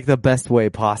tropes in like the best way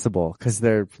possible because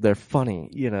they're funny,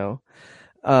 you know.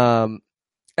 And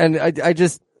I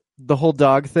just the whole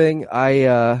dog thing.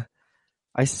 I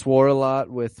swore a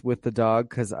lot with the dog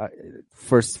because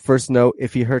first note,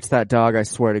 if he hurts that dog, I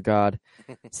swear to God.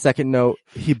 Second note,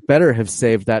 he better have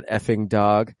saved that effing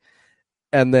dog.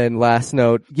 And then last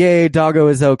note, yay, doggo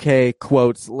is okay.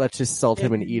 Quotes, let's just salt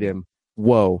him and eat him.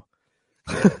 Whoa.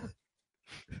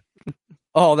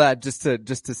 All that just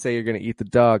to say you're going to eat the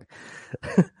dog.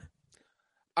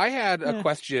 I had a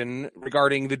question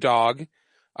regarding the dog.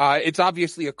 It's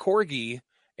obviously a corgi,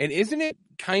 and isn't it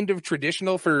kind of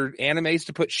traditional for animes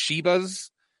to put Shibas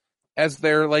as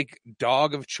their like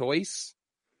dog of choice?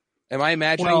 Am I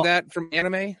imagining that from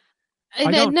anime?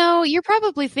 No, you're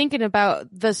probably thinking about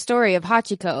the story of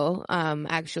Hachiko,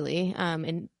 actually.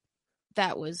 And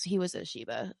he was a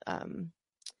Shiba.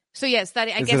 So yes, that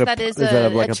I guess that is a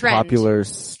trend. Popular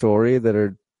story that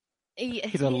are.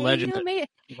 He's a legend.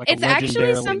 It's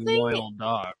actually something loyal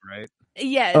dog, right?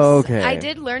 Yes. Okay. I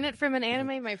did learn it from an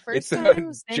anime my first It's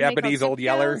time. a Japanese old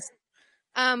yeller.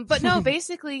 But no,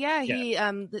 basically, yeah, he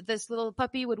this little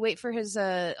puppy would wait for his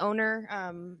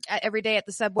owner every day at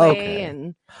the subway,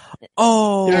 and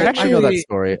I know that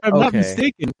story. If I'm not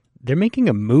mistaken, they're making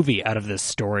a movie out of this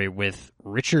story with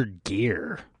Richard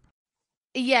Gere.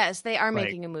 Yes, they are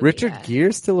making a movie. Richard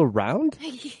Gere's still around?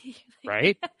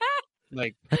 Right?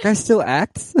 Like that guy still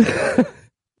acts? I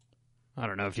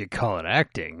don't know if you call it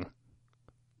acting.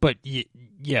 But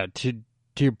yeah, to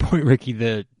your point, Ricky,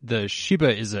 the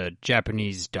Shiba is a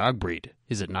Japanese dog breed,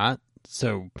 is it not?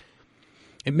 So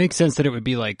it makes sense that it would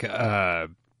be like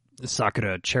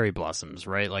Sakura cherry blossoms,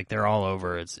 right? Like they're all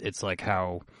over. It's like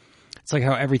how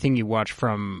everything you watch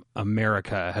from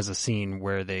America has a scene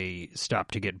where they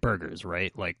stop to get burgers,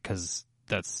 right? Like because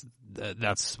that's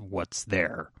what's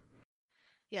there.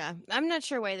 Yeah, I'm not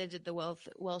sure why they did the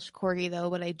Welsh Corgi though,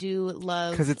 but I do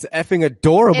love because it's effing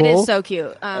adorable. It is so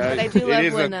cute. But I do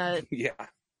love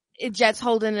when Jet's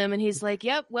holding him and he's like,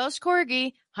 "Yep, Welsh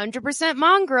Corgi, 100%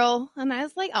 mongrel," and I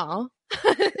was like, "Oh."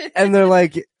 And they're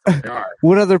like,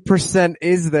 "What other percent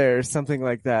is there?" Something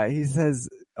like that. He says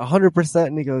 100%,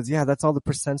 and he goes, "Yeah, that's all the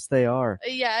percents they are."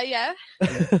 Yeah.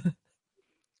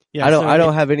 I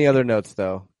don't have any other notes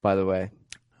though. By the way.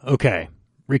 Okay,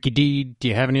 Ricky D, do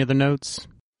you have any other notes?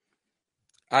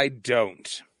 I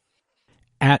don't.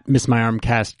 At Miss My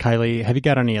Armcast, Kylie, have you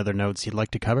got any other notes you'd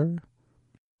like to cover?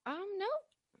 No.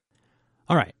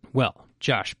 All right. Well,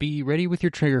 Josh, be ready with your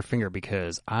trigger finger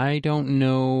because I don't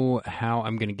know how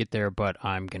I'm going to get there, but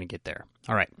I'm going to get there.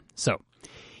 All right. So,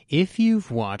 if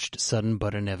you've watched Sudden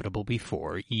But Inevitable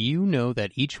before, you know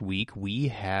that each week we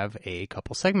have a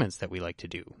couple segments that we like to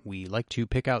do. We like to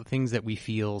pick out things that we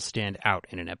feel stand out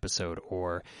in an episode,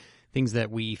 or things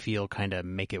that we feel kind of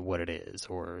make it what it is,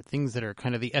 or things that are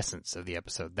kind of the essence of the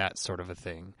episode, that sort of a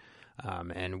thing.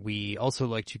 And we also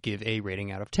like to give a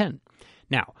rating out of 10.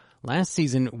 Now, last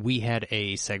season we had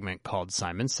a segment called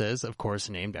Simon Says, of course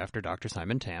named after Dr.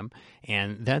 Simon Tam,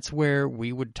 and that's where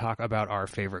we would talk about our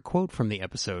favorite quote from the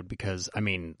episode because, I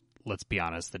mean, let's be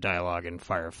honest, the dialogue in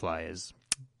Firefly is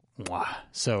mwah.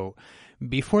 So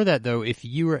before that, though, if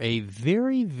you are a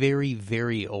very, very,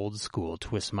 very old school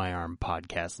Twist My Arm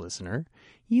podcast listener,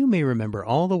 you may remember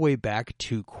all the way back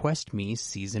to Quest Me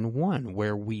Season 1,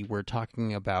 where we were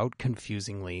talking about,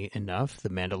 confusingly enough, The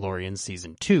Mandalorian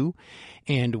Season 2,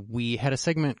 and we had a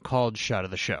segment called Shot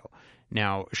of the Show.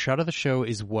 Now, Shot of the Show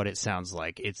is what it sounds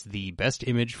like. It's the best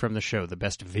image from the show, the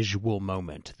best visual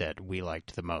moment that we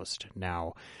liked the most.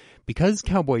 Now, because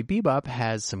Cowboy Bebop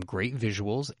has some great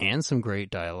visuals and some great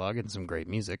dialogue and some great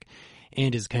music,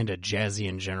 and is kind of jazzy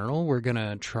in general, we're going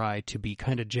to try to be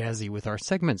kind of jazzy with our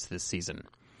segments this season.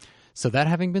 So that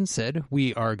having been said,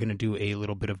 we are going to do a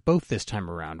little bit of both this time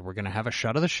around. We're going to have a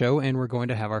shot of the show, and we're going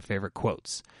to have our favorite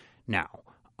quotes. Now,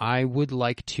 I would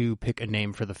like to pick a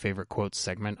name for the favorite quotes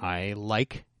segment. I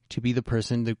like to be the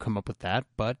person to come up with that,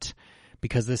 but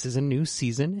because this is a new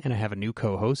season and I have a new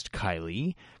co-host,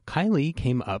 Kylie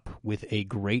came up with a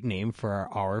great name for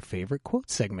our favorite quote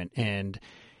segment. And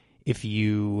if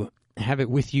you have it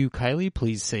with you, Kylie,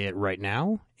 please say it right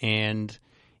now. And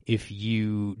if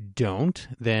you don't,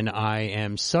 then I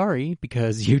am sorry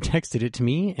because you texted it to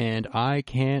me and I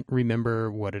can't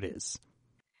remember what it is.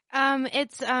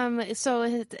 It's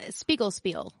Spiegel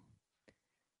Spiel.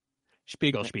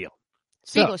 Spiegel Spiel.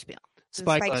 Spiegel Spiel.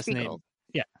 Spike's last name.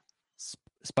 Yeah.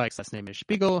 Spike's last name is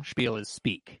Spiegel. Spiel is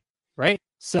speak. Right?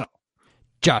 So,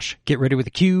 Josh, get ready with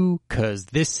the cue, because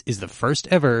this is the first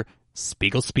ever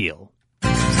Spiegel Spiel.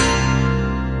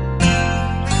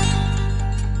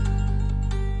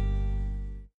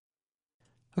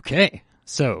 Okay,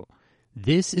 so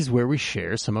this is where we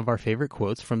share some of our favorite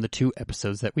quotes from the 2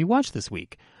 episodes that we watched this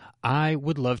week. I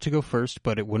would love to go first,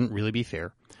 but it wouldn't really be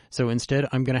fair. So instead,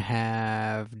 I'm going to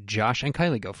have Josh and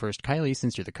Kylie go first. Kylie,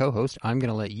 since you're the co-host, I'm going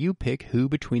to let you pick who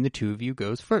between the 2 of you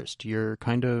goes first. You're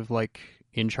kind of like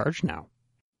in charge now.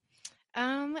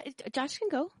 Josh can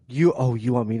go. You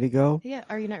want me to go? Yeah.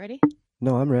 Are you not ready?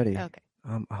 No, I'm ready. Okay.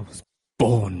 I was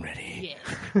born ready.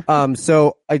 Yeah.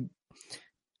 So I,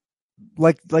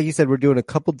 like you said, we're doing a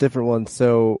couple different ones.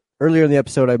 So earlier in the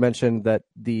episode, I mentioned that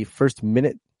the first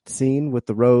minute scene with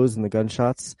the rose and the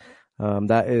gunshots,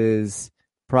 that is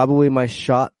probably my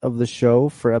shot of the show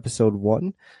for episode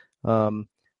 1.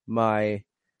 My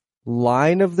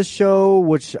line of the show,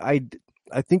 which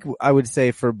I think I would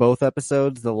say for both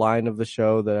episodes, the line of the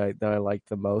show that I liked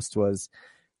the most was,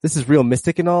 "This is real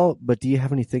mystic and all, but do you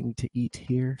have anything to eat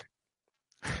here?"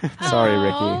 Sorry,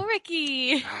 Ricky. Oh,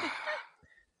 Ricky.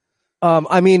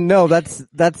 I mean, no, that's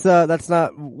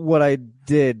not what I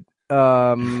did.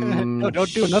 No,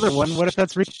 don't do another one. What if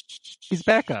that's Ricky's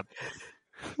backup?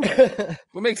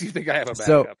 What makes you think I have a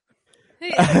backup?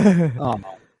 It's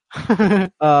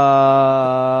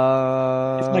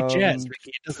like jazz, Ricky.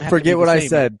 It doesn't have forget to be what the I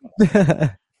same.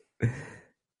 said.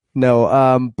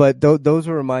 No, but those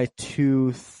were my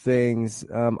 2 things.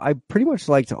 I pretty much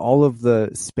liked all of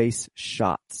the space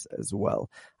shots as well.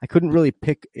 I couldn't really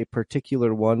pick a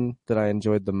particular one that I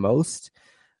enjoyed the most,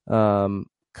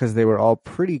 because they were all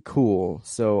pretty cool.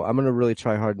 So I'm going to really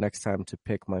try hard next time to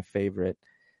pick my favorite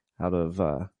out of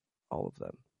all of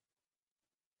them.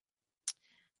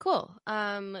 Cool.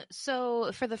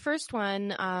 So for the first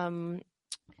one,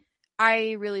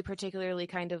 I really particularly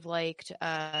kind of liked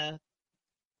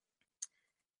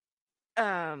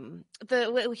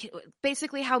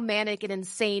basically how manic and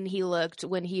insane he looked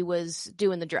when he was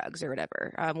doing the drugs or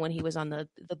whatever, when he was on the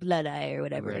blood eye or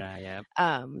whatever. Blood eye,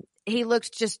 yeah. He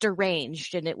looked just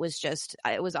deranged, and it was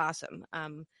awesome.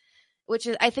 Which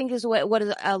is, I think, is what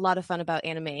is a lot of fun about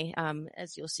anime.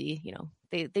 As you'll see,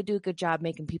 they do a good job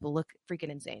making people look freaking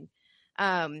insane.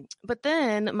 But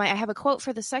then I have a quote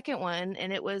for the second one,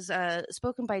 and it was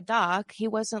spoken by Doc. He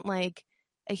wasn't like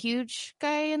a huge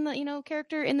guy in the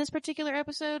character in this particular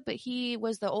episode, but he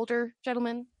was the older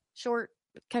gentleman, short,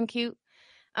 kind of cute.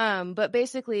 But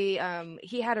basically,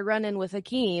 he had a run-in with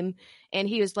Hakeem, and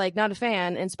he was like not a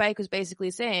fan, and Spike was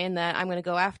basically saying that I'm going to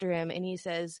go after him, and he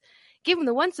says, "Give him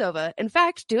the once-over. In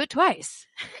fact, do it twice."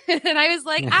 And I was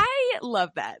like, I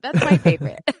love that. That's my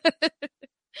favorite.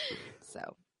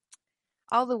 So,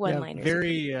 all the one-liners.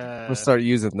 Very. We'll start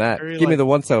using that. Give me the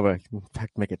once-over. In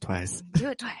fact, make it twice. Do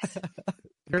it twice.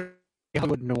 Very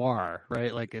Hollywood noir,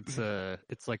 right? Like it's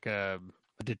like a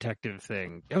detective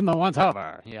thing. Give them the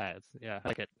once-over. Yeah, I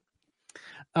like it.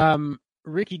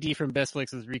 Ricky D from Best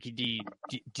Flicks is Ricky D.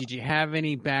 Did you have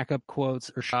any backup quotes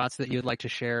or shots that you'd like to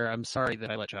share? I'm sorry that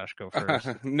I let Josh go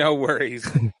first. No worries.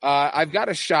 I've got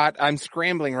a shot. I'm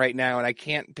scrambling right now, and I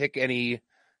can't pick any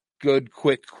good,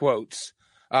 quick quotes.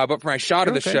 But for my shot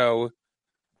of the show,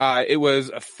 it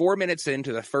was 4 minutes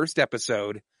into the first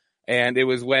episode, and it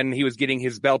was when he was getting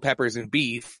his bell peppers and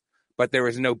beef, but there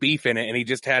was no beef in it, and he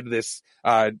just had this,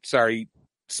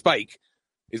 Spike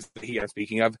is he I'm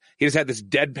speaking of. He just had this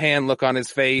deadpan look on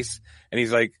his face, and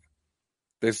he's like,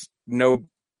 there's no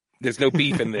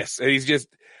beef in this. And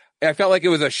I felt like it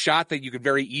was a shot that you could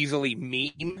very easily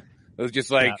meme. It was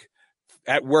just like,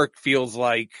 at work feels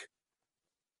like,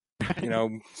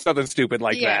 something stupid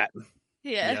like that.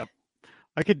 Yeah. Yep.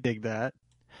 I could dig that.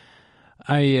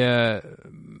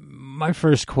 My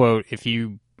first quote, if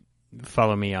you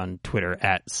follow me on Twitter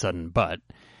 @SuddenButt,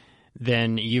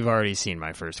 then you've already seen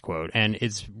my first quote. And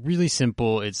it's really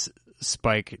simple. It's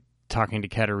Spike talking to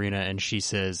Katarina, and she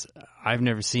says, "I've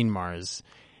never seen Mars."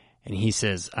 And he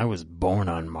says, "I was born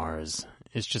on Mars."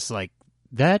 It's just like,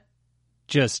 that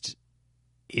just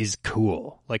is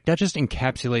cool. Like, that just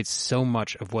encapsulates so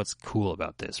much of what's cool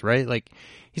about this, right? Like,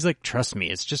 he's like, trust me,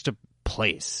 it's just a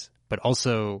place. But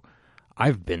also,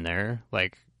 I've been there.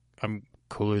 Like, I'm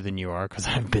cooler than you are because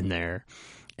I've been there.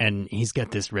 And he's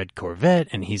got this red Corvette,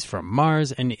 and he's from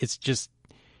Mars, and it's just,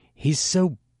 he's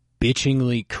so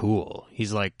bitchingly cool.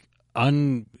 He's like,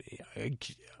 I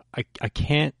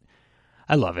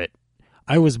love it.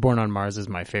 "I was born on Mars" is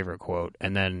my favorite quote.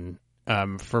 And then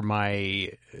for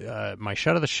my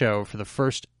shot of the show for the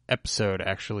first episode,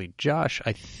 actually, Josh,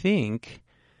 I think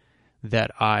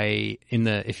that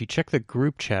if you check the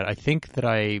group chat, I think that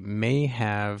I may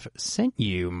have sent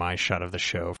you my shot of the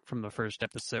show from the first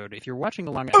episode. If you're watching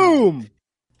along at home,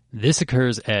 this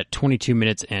occurs at 22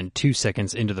 minutes and 2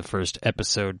 seconds into the first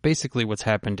episode. Basically what's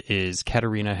happened is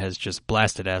Katerina has just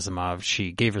blasted Asimov.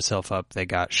 She gave herself up. They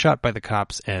got shot by the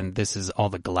cops, and this is all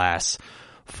the glass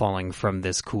falling from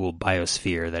this cool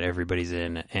biosphere that everybody's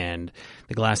in, and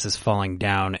the glass is falling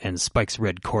down, and Spike's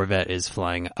red Corvette is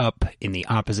flying up in the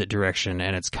opposite direction,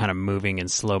 and it's kind of moving in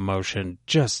slow motion.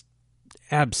 Just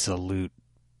absolute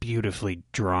beautifully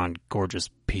drawn, gorgeous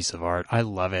piece of art. I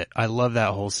love it. I love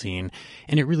that whole scene,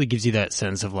 and it really gives you that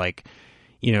sense of like,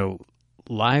 you know,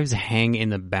 lives hang in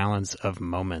the balance of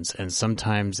moments, and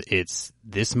sometimes it's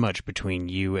this much between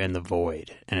you and the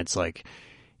void, and it's like,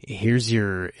 here's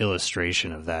your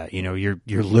illustration of that, you know, your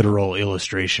literal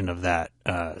illustration of that,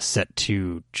 set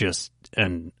to just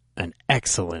an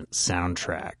excellent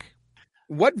soundtrack.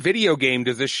 What video game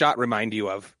does this shot remind you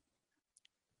of?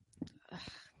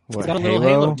 What, It's got a Halo? little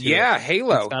Halo to it. Yeah,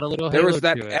 Halo. It's got a little There Halo was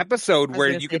that to it. episode where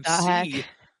gonna you say could dot hack. see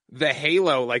the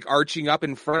halo like arching up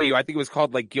in front of you. I think it was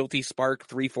called like Guilty Spark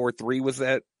 343 was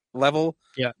that level.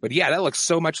 Yeah. But yeah, that looks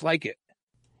so much like it.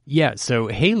 Yeah, so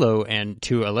Halo, and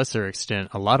to a lesser extent,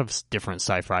 a lot of different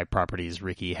sci-fi properties,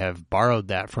 Ricky, have borrowed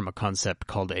that from a concept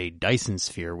called a Dyson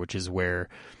sphere, which is where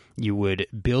you would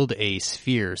build a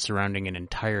sphere surrounding an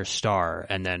entire star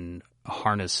and then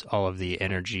harness all of the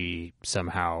energy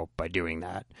somehow by doing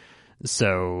that.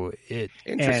 So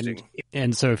Interesting.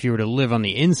 and so if you were to live on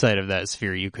the inside of that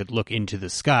sphere, you could look into the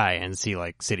sky and see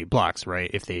like city blocks, right?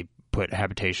 If they put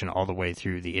habitation all the way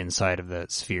through the inside of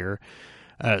that sphere.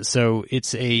 So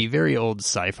it's a very old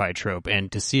sci-fi trope,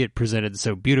 and to see it presented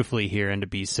so beautifully here and to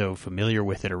be so familiar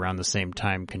with it around the same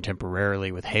time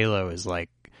contemporarily with Halo is like,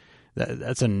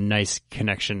 that's a nice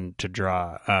connection to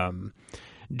draw.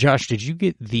 Josh, did you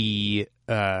get the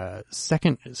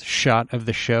second shot of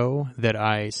the show that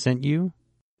I sent you?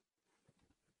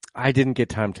 I didn't get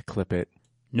time to clip it.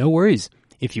 No worries.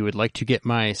 If you would like to get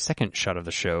my second shot of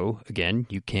the show, again,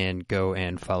 you can go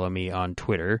and follow me on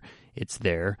Twitter. It's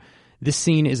there. This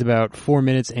scene is about 4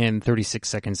 minutes and 36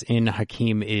 seconds in.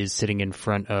 Hakeem is sitting in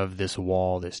front of this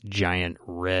wall, this giant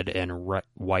red and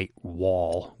white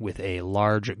wall with a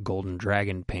large golden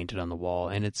dragon painted on the wall,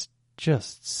 and it's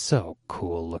just so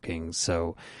cool looking.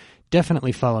 So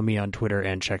definitely follow me on Twitter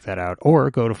and check that out, or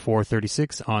go to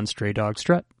 436 on Stray Dog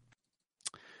Strut.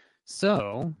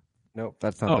 So... Nope,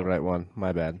 that's not the right one.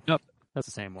 My bad. Nope, that's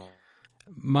the same one.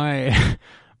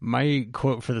 My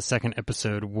quote for the second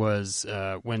episode was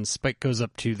when Spike goes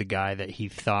up to the guy that he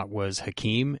thought was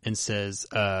Hakeem and says,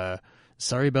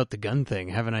 sorry about the gun thing.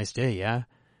 Have a nice day, yeah?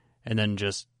 And then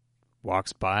just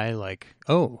walks by like,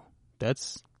 oh,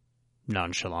 that's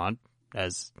nonchalant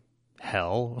as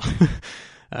hell.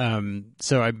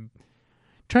 So I'm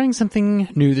trying something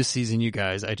new this season, you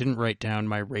guys. I didn't write down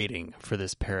my rating for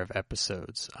this pair of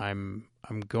episodes. I'm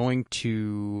going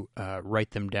to write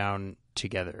them down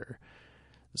together.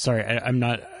 Sorry, I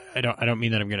don't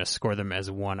mean that I'm going to score them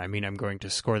as one. I mean I'm going to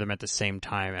score them at the same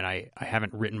time, and I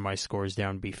haven't written my scores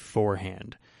down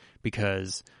beforehand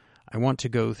because I want to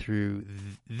go through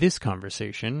this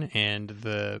conversation and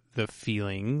the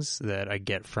feelings that I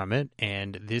get from it,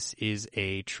 and this is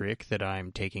a trick that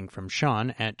I'm taking from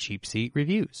Sean at Cheap Seat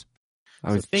Reviews.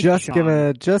 I was thank just you,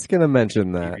 Sean. gonna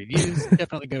mention that. Reviews,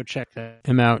 definitely go check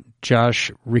them out.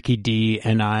 Josh, Ricky D,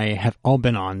 and I have all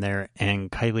been on there, and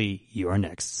Kylie, you are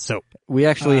next. So We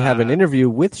actually have an interview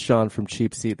with Sean from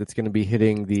Cheap Seat that's going to be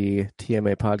hitting the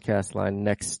TMA podcast line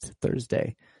next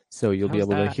Thursday. So you'll be How's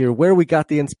able to that? hear where we got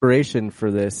the inspiration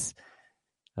for this.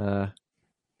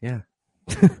 Yeah.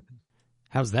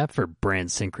 how's that for brand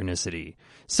synchronicity?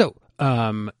 So,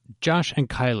 Josh and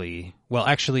Kylie, well,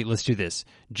 actually, let's do this.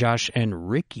 Josh and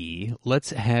Ricky, let's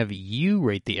have you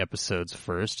rate the episodes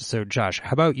first. So, Josh,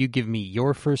 how about you give me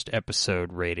your first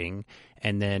episode rating,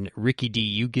 and then Ricky D,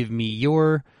 you give me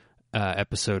your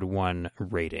episode 1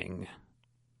 rating.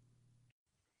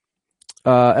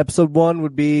 Episode 1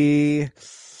 would be,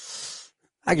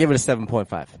 I give it a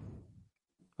 7.5.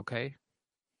 Okay.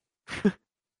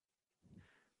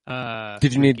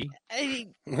 Did you need-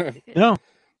 Ricky? No,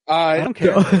 I don't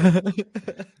care.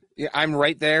 Yeah, I'm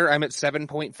right there. I'm at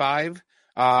 7.5.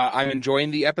 I'm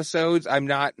enjoying the episodes. I'm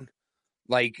not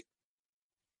like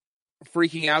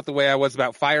freaking out the way I was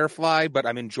about Firefly, but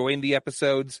I'm enjoying the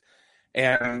episodes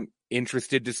and I'm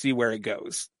interested to see where it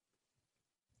goes.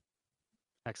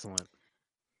 Excellent.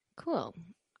 Cool.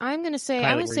 I'm gonna say Kylie,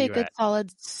 I would where say a you good at?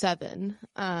 solid 7.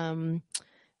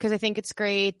 because I think it's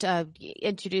great.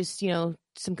 Introduce,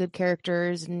 some good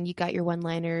characters, and you got your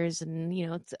one-liners, and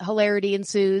it's, hilarity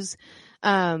ensues.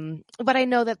 But I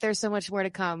know that there's so much more to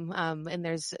come, and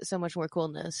there's so much more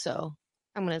coolness. So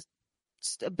I'm gonna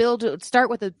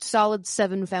start with a solid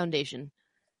 7 foundation.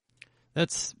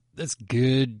 That's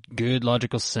good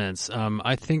logical sense.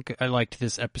 I think I liked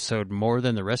this episode more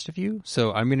than the rest of you,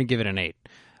 so I'm going to give it an 8.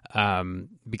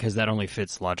 Because that only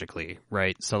fits logically,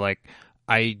 right? So like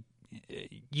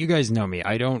you guys know me.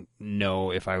 I don't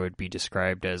know if I would be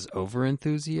described as over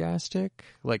enthusiastic,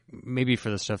 like maybe for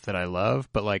the stuff that I love,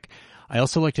 but like I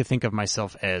also like to think of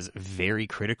myself as very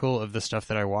critical of the stuff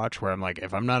that I watch, where I'm like,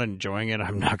 if I'm not enjoying it,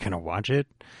 I'm not going to watch it.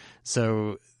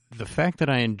 So the fact that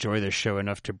I enjoy the show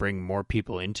enough to bring more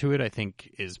people into it, I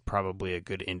think is probably a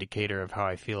good indicator of how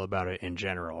I feel about it in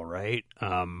general, right?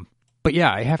 But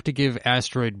yeah, I have to give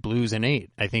Asteroid Blues an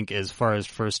 8. I think as far as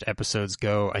first episodes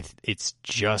go, it's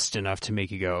just enough to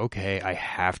make you go, okay, I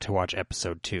have to watch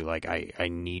episode 2. Like, I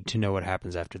need to know what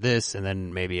happens after this, and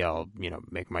then maybe I'll,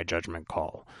 make my judgment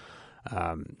call.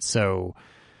 So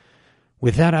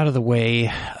with that out of the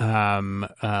way,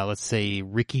 let's say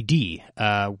Ricky D,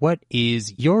 what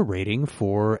is your rating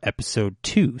for episode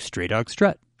 2, Stray Dog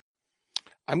Strut?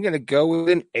 I'm going to go with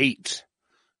an 8.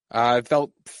 It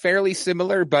felt fairly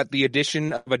similar, but the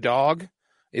addition of a dog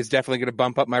is definitely going to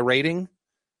bump up my rating.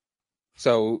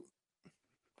 So,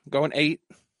 going 8.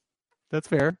 That's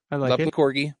fair. I like Love it. the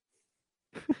corgi.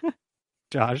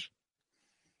 Josh?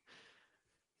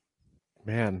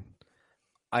 Man,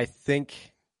 I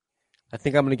think I'm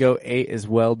going to go 8 as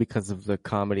well because of the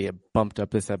comedy. It bumped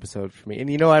up this episode for me.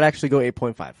 And I'd actually go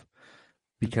 8.5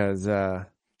 because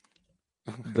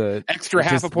the extra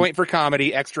half a point for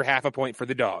comedy, extra half a point for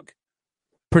the dog.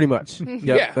 Pretty much. Yep,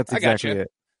 Yeah, that's I exactly gotcha.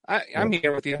 it. I'm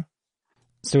here with you.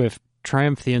 So if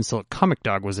Triumph the Insult Comic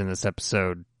Dog was in this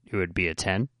episode, it would be a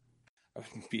 10?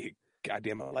 It'd be a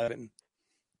goddamn 11.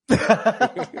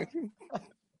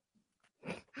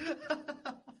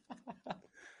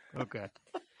 Okay.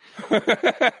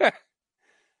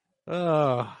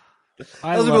 Oh,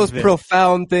 That was the most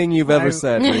profound thing you've ever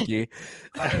said, Ricky.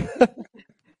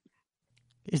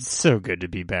 It's so good to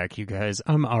be back, you guys.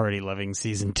 I'm already loving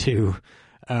season 2.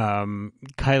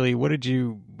 Kylie, what did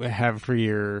you have for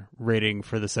your rating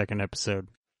for the second episode?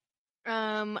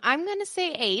 I'm gonna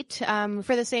say 8.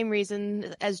 For the same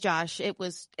reason as Josh.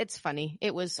 It's funny.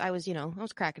 I was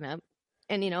cracking up,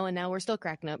 and and now we're still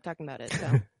cracking up talking about it.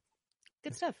 So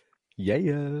good stuff. Yeah.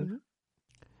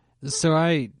 Mm-hmm. So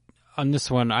on this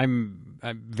one, I'm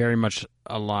very much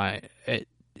aligned.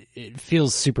 It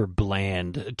feels super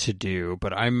bland to do,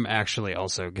 but I'm actually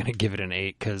also going to give it an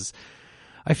 8 because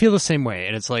I feel the same way.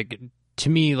 And it's like, to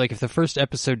me, like if the first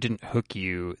episode didn't hook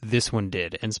you, this one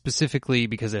did. And specifically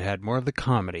because it had more of the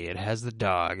comedy, it has the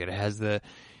dog,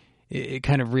 it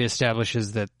kind of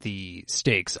reestablishes that the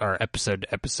stakes are episode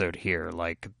to episode here.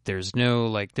 Like there's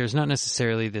not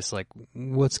necessarily this like,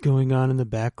 what's going on in the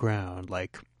background?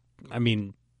 Like, I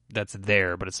mean, that's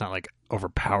there, but it's not like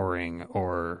overpowering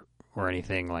or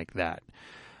anything like that.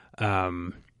 I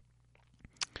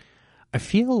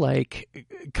feel like,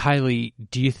 Kylie,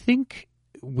 do you think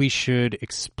we should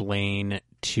explain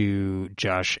to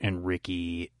Josh and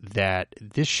Ricky that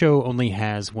this show only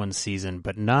has one season,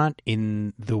 but not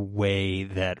in the way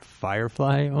that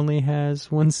Firefly only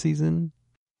has one season?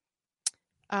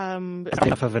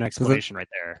 Enough of an explanation right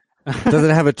there. Does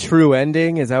it have a true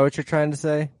ending? Is that what you're trying to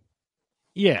say?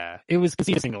 Yeah, it was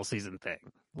conceived as a single season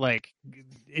thing. Like,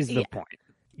 is the point.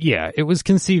 Yeah, it was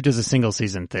conceived as a single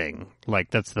season thing.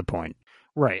 Like, that's the point.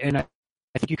 Right, and I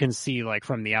think you can see, like,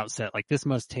 from the outset, like, this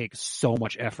must take so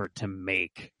much effort to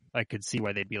make. I could see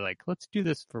why they'd be like, let's do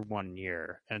this for 1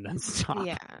 year and then stop.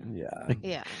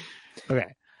 Yeah.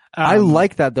 Okay. I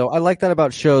like that, though. I like that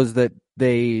about shows that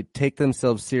they take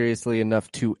themselves seriously enough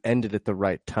to end it at the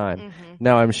right time. Mm-hmm.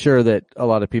 Now, I'm sure that a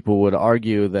lot of people would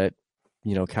argue that,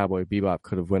 Cowboy Bebop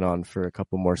could have went on for a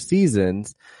couple more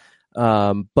seasons.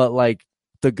 But like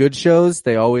the good shows,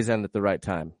 they always end at the right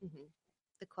time. Mm-hmm.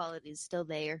 The quality's still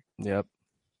there. Yep.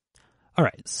 All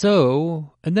right.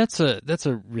 So, and that's a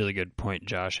really good point,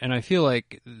 Josh. And I feel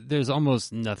like there's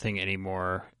almost nothing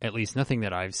anymore, at least nothing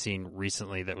that I've seen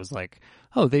recently that was like,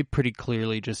 oh, they pretty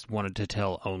clearly just wanted to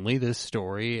tell only this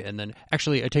story. And then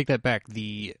actually, I take that back.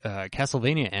 The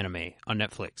Castlevania anime on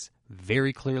Netflix,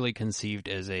 very clearly conceived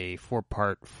as a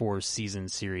 4-part, 4-season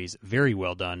series. Very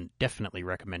well done. Definitely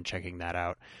recommend checking that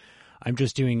out. I'm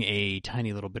just doing a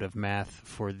tiny little bit of math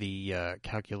for the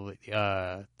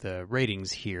the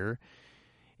ratings here.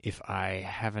 If I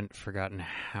haven't forgotten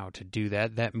how to do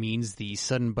that, that means the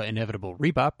sudden but inevitable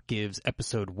Rebop gives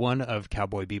episode 1 of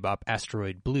Cowboy Bebop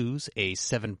Asteroid Blues a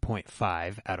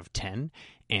 7.5 out of 10,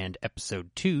 and episode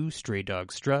 2, Stray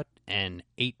Dog Strut, an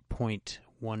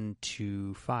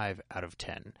 8.125 out of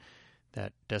 10.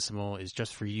 That decimal is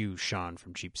just for you, Sean,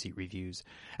 from Cheap Seat Reviews.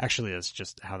 Actually, that's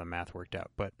just how the math worked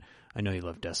out, but I know you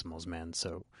love decimals, man,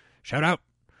 so shout out!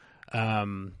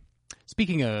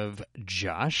 Speaking of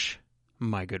Josh,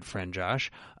 my good friend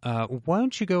Josh, why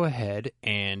don't you go ahead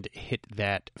and hit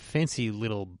that fancy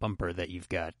little bumper that you've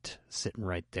got sitting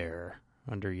right there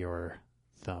under your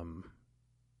thumb.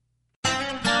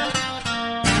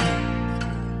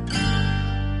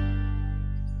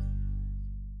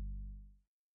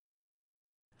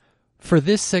 For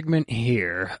this segment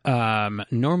here,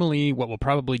 normally what we'll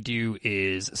probably do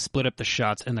is split up the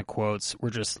shots and the quotes.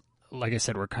 We're just, like I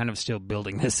said, we're kind of still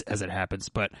building this as it happens.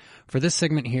 But for this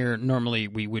segment here, normally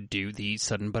we would do the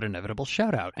sudden but inevitable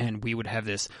shout out. And we would have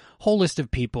this whole list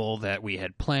of people that we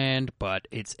had planned, but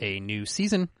it's a new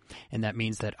season. And that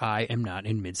means that I am not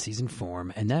in mid-season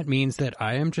form. And that means that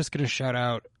I am just going to shout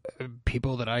out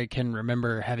people that I can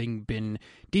remember having been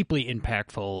deeply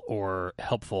impactful or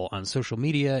helpful on social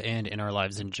media and in our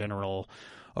lives in general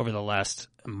over the last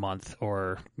month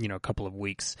or, a couple of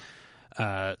weeks.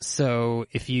 So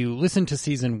if you listen to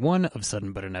season 1 of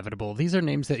Sudden But Inevitable, these are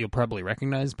names that you'll probably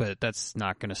recognize, but that's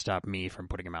not going to stop me from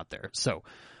putting them out there. So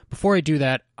before I do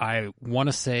that, I want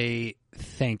to say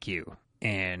thank you,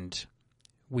 and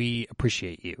we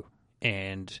appreciate you,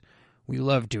 and we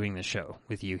love doing the show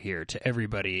with you here. To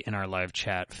everybody in our live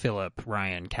chat, Philip,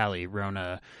 Ryan, Callie,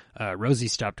 Rona, Rosie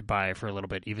stopped by for a little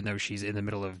bit, even though she's in the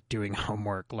middle of doing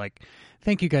homework.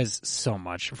 Thank you guys so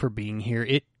much for being here.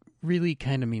 It really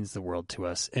kind of means the world to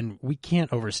us, and we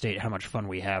can't overstate how much fun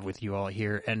we have with you all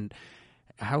here and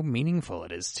how meaningful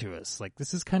it is to us.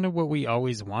 This is kind of what we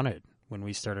always wanted when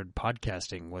we started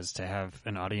podcasting, was to have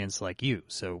an audience like you.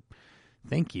 So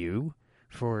thank you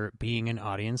for being an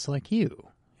audience like you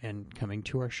and coming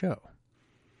to our show.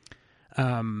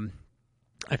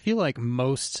 I feel like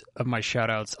most of my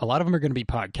shout-outs, a lot of them are going to be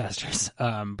podcasters,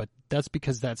 but that's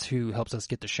because that's who helps us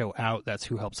get the show out. That's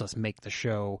who helps us make the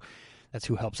show. That's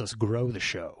who helps us grow the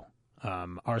show.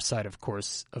 Our side, of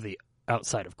course, of the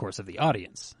outside, of course, of the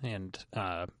audience and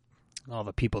all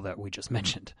the people that we just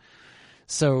mentioned.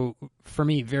 So for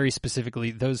me, very specifically,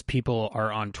 those people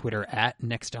are on Twitter at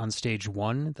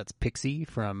NextOnStage1. That's Pixie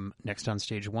from Next on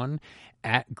Stage 1.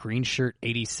 At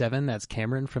GreenShirt87. That's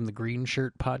Cameron from the Green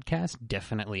Shirt podcast.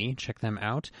 Definitely check them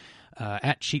out.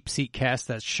 At Cheap Seat Cast.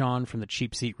 That's Sean from the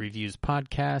Cheap Seat Reviews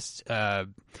podcast.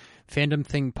 Fandom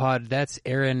Thing Pod, that's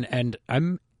Aaron, and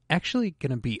I'm actually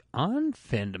going to be on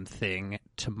Fandom Thing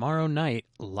tomorrow night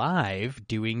live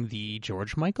doing the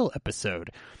George Michael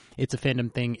episode. It's a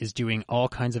Fandom Thing is doing all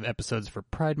kinds of episodes for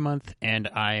Pride Month, and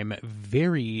I'm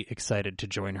very excited to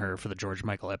join her for the George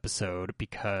Michael episode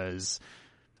because...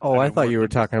 Oh, I thought you were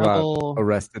talking about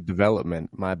Arrested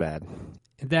Development. My bad.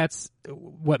 That's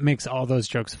what makes all those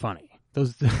jokes funny.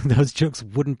 Those jokes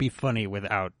wouldn't be funny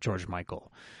without George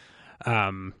Michael.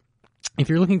 If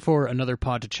you're looking for another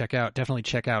pod to check out, definitely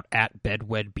check out at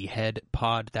Bedwed Behead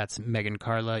Pod. That's Megan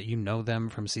Carla. You know them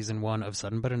from season 1 of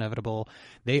Sudden But Inevitable.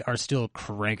 They are still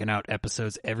cranking out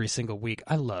episodes every single week.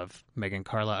 I love Megan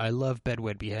Carla. I love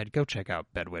Bedwed Behead. Go check out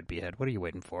Bedwed Behead. What are you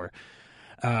waiting for?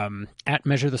 At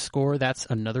Measure the Score, that's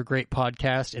another great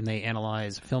podcast, and they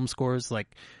analyze film scores.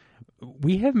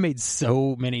 We have made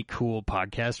so many cool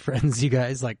podcast friends, you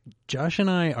guys. Josh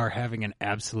and I are having an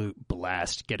absolute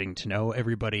blast getting to know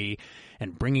everybody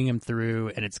and bringing them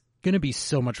through, and it's going to be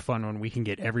so much fun when we can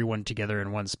get everyone together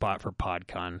in one spot for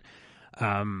PodCon.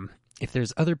 If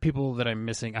there's other people that I'm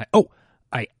missing,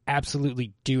 I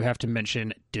absolutely do have to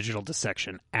mention Digital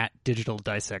Dissection at Digital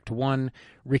Dissect 1.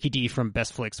 Ricky D from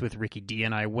Best Flicks with Ricky D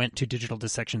and I went to Digital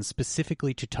Dissection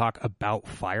specifically to talk about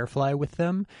Firefly with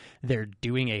them. They're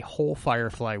doing a whole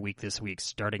Firefly week this week,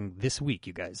 starting this week,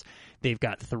 you guys. They've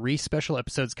got 3 special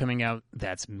episodes coming out.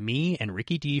 That's me and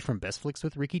Ricky D from Best Flicks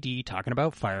with Ricky D talking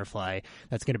about Firefly.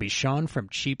 That's going to be Sean from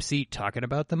Cheap Seat talking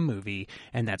about the movie.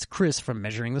 And that's Chris from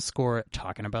Measuring the Score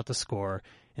talking about the score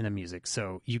and the music.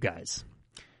 So, you guys...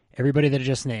 Everybody that I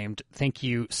just named, thank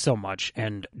you so much,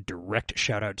 and direct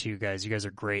shout out to you guys. You guys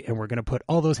are great, and we're going to put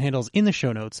all those handles in the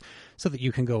show notes so that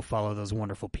you can go follow those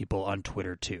wonderful people on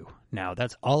Twitter too. Now,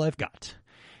 that's all I've got,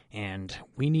 and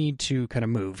we need to kind of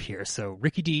move here. So,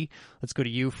 Ricky D, let's go to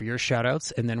you for your shout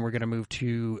outs, and then we're going to move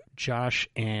to Josh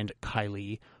and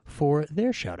Kylie for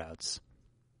their shout outs.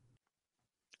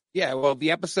 Yeah, well,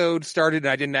 the episode started, and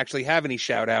I didn't actually have any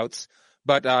shout outs,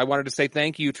 but I wanted to say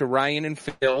thank you to Ryan and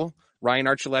Phil Ryan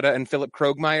Archuleta and Philip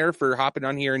Krogmeyer for hopping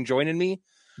on here and joining me.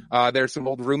 They're some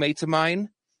old roommates of mine.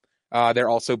 They're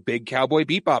also big Cowboy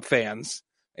Bebop fans.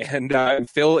 And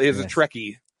Phil is a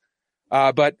Trekkie.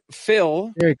 But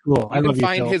Phil, very cool. You can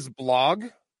find his blog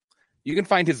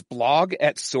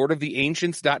at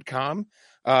swordoftheancients.com.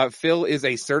 Phil is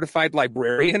a certified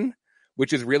librarian,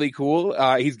 which is really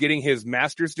cool. He's getting his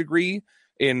master's degree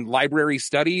in library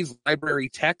studies, library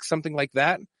tech, something like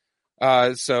that.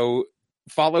 So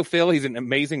follow Phil. He's an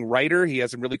amazing writer. He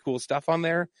has some really cool stuff on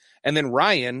there. And then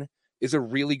Ryan is a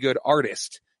really good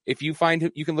artist. If you find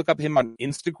him, you can look up him on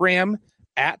Instagram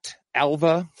at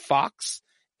Alva Fox,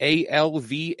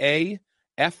 ALVAFOXX.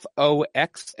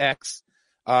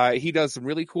 He does some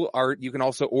really cool art. You can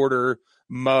also order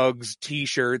mugs,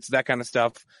 t-shirts, that kind of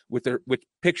stuff with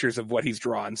pictures of what he's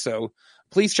drawn. So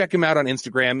please check him out on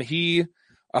Instagram.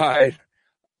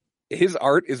 His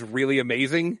art is really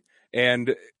amazing.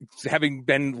 And having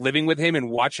been living with him and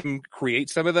watch him create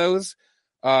some of those,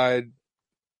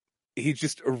 he's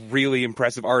just a really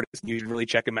impressive artist. You should really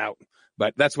check him out.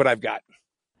 But that's what I've got.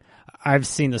 I've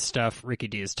seen the stuff Ricky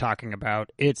D is talking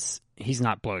about. He's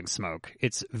not blowing smoke.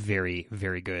 It's very,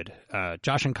 very good.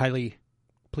 Josh and Kylie,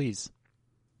 please.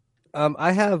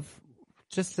 I have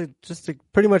just to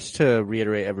pretty much to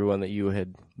reiterate everyone that you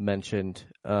had mentioned.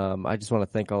 I just want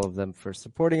to thank all of them for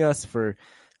supporting us, for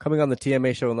coming on the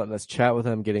TMA show and letting us chat with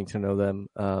them, getting to know them.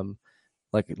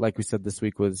 Like we said, this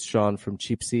week was Sean from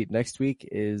Cheap Seat. Next week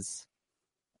is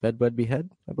Bed Bud Behead,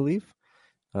 I believe.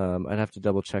 I'd have to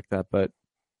double check that, but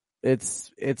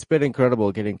it's been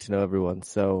incredible getting to know everyone.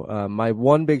 So my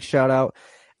one big shout out,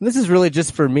 and this is really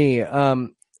just for me.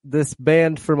 This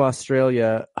band from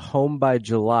Australia, Home by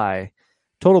July,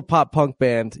 total pop punk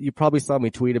band. You probably saw me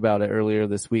tweet about it earlier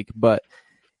this week, but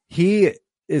he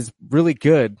is really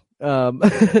good. And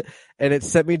it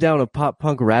sent me down a pop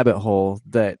punk rabbit hole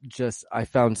that I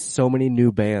found so many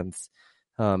new bands,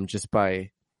 just by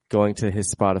going to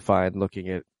his Spotify and looking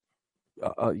at,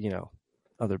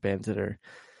 other bands that are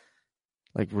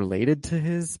like related to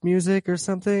his music or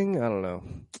something. I don't know.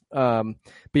 But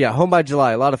yeah, Home by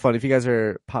July, a lot of fun. If you guys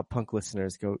are pop punk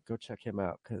listeners, go check him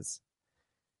out, because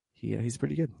he's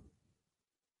pretty good.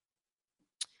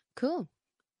 Cool.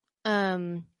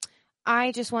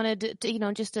 I just wanted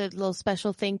to, just a little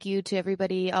special thank you to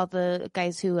everybody, all the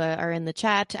guys who are in the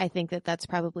chat. I think that's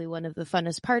probably one of the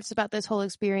funnest parts about this whole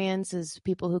experience, is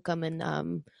people who come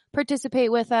and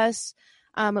participate with us.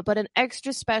 But an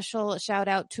extra special shout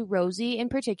out to Rosie in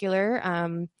particular,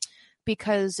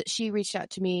 because she reached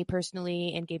out to me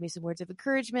personally and gave me some words of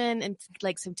encouragement and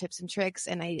like some tips and tricks.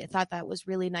 And I thought that was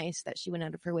really nice that she went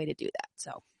out of her way to do that.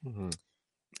 So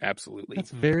Absolutely.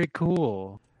 That's very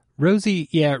cool. Rosie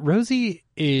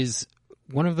is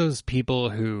one of those people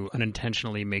who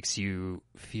unintentionally makes you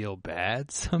feel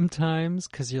bad sometimes,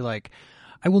 because you're like,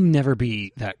 I will never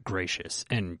be that gracious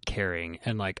and caring,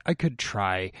 and like I could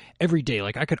try every day,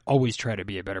 like I could always try to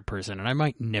be a better person, and I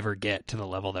might never get to the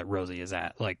level that Rosie is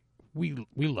at. Like we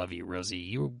love you,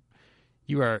 Rosie.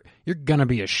 You're gonna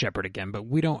be a shepherd again, but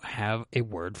we don't have a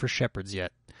word for shepherds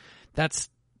yet. That's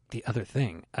the other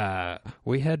thing.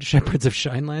 We had Shepherds of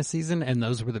Shine last season, and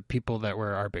those were the people that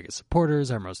were our biggest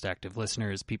supporters, our most active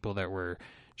listeners, people that were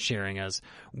sharing us.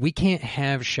 We can't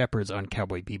have shepherds on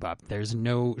Cowboy Bebop. There's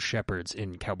no shepherds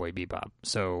in Cowboy Bebop.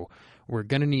 So we're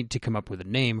going to need to come up with a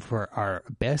name for our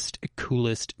best,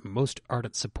 coolest, most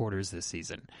ardent supporters this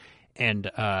season. And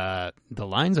the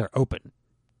lines are open.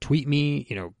 Tweet me,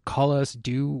 call us,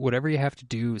 do whatever you have to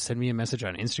do. Send me a message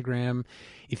on Instagram.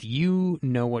 If you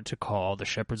know what to call the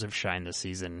Shepherds of Shine this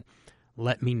season,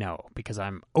 let me know, because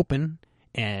I'm open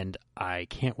and I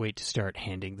can't wait to start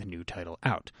handing the new title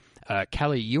out.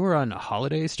 Callie, you were on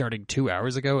holiday starting 2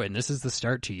 hours ago, and this is the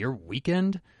start to your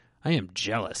weekend? I am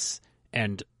jealous.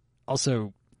 And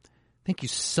also, thank you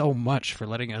so much for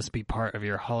letting us be part of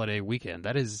your holiday weekend.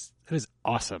 That is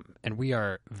awesome, and we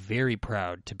are very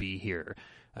proud to be here.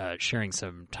 Sharing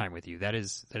some time with you. That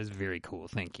is very cool.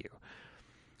 Thank you.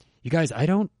 You guys, I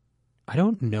don't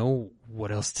know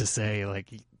what else to say. Like,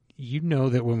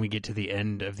 that when we get to the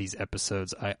end of these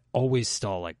episodes, I always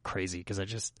stall like crazy, because I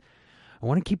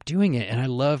want to keep doing it, and I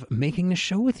love making the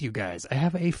show with you guys. I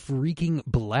have a freaking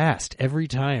blast every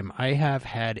time. I have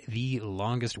had the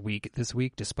longest week this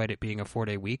week, despite it being a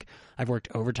 4-day week. I've worked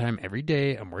overtime every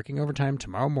day. I'm working overtime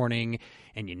tomorrow morning,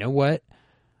 and you know what?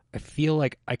 I feel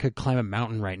like I could climb a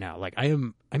mountain right now. Like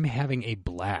I'm having a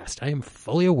blast. I am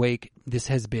fully awake. This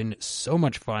has been so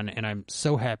much fun, and I'm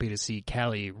so happy to see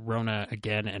Callie, Rona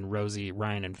again, and Rosie,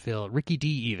 Ryan, and Phil, Ricky D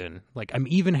even. Like, I'm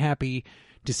even happy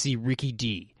to see Ricky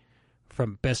D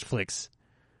from Best Flicks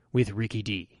with Ricky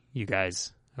D, you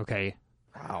guys. Okay?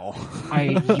 Wow.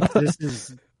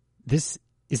 This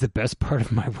is the best part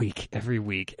of my week every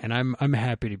week, and I'm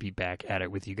happy to be back at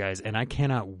it with you guys, and I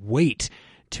cannot wait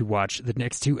to watch the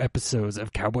next 2 episodes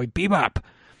of Cowboy Bebop.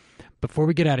 Before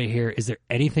we get out of here, is there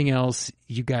anything else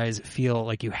you guys feel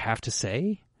like you have to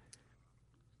say?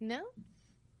 No.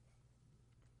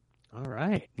 All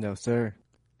right. No, sir.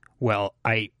 Well,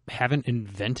 I haven't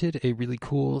invented a really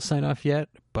cool sign-off yet,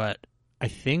 but I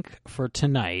think for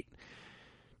tonight,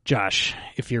 Josh,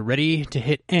 if you're ready to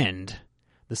hit end,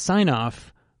 the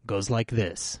sign-off goes like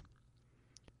this.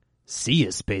 See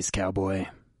ya, Space Cowboy.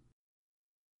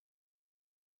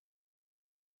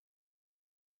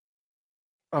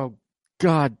 Oh,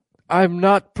 God. I'm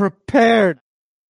not prepared.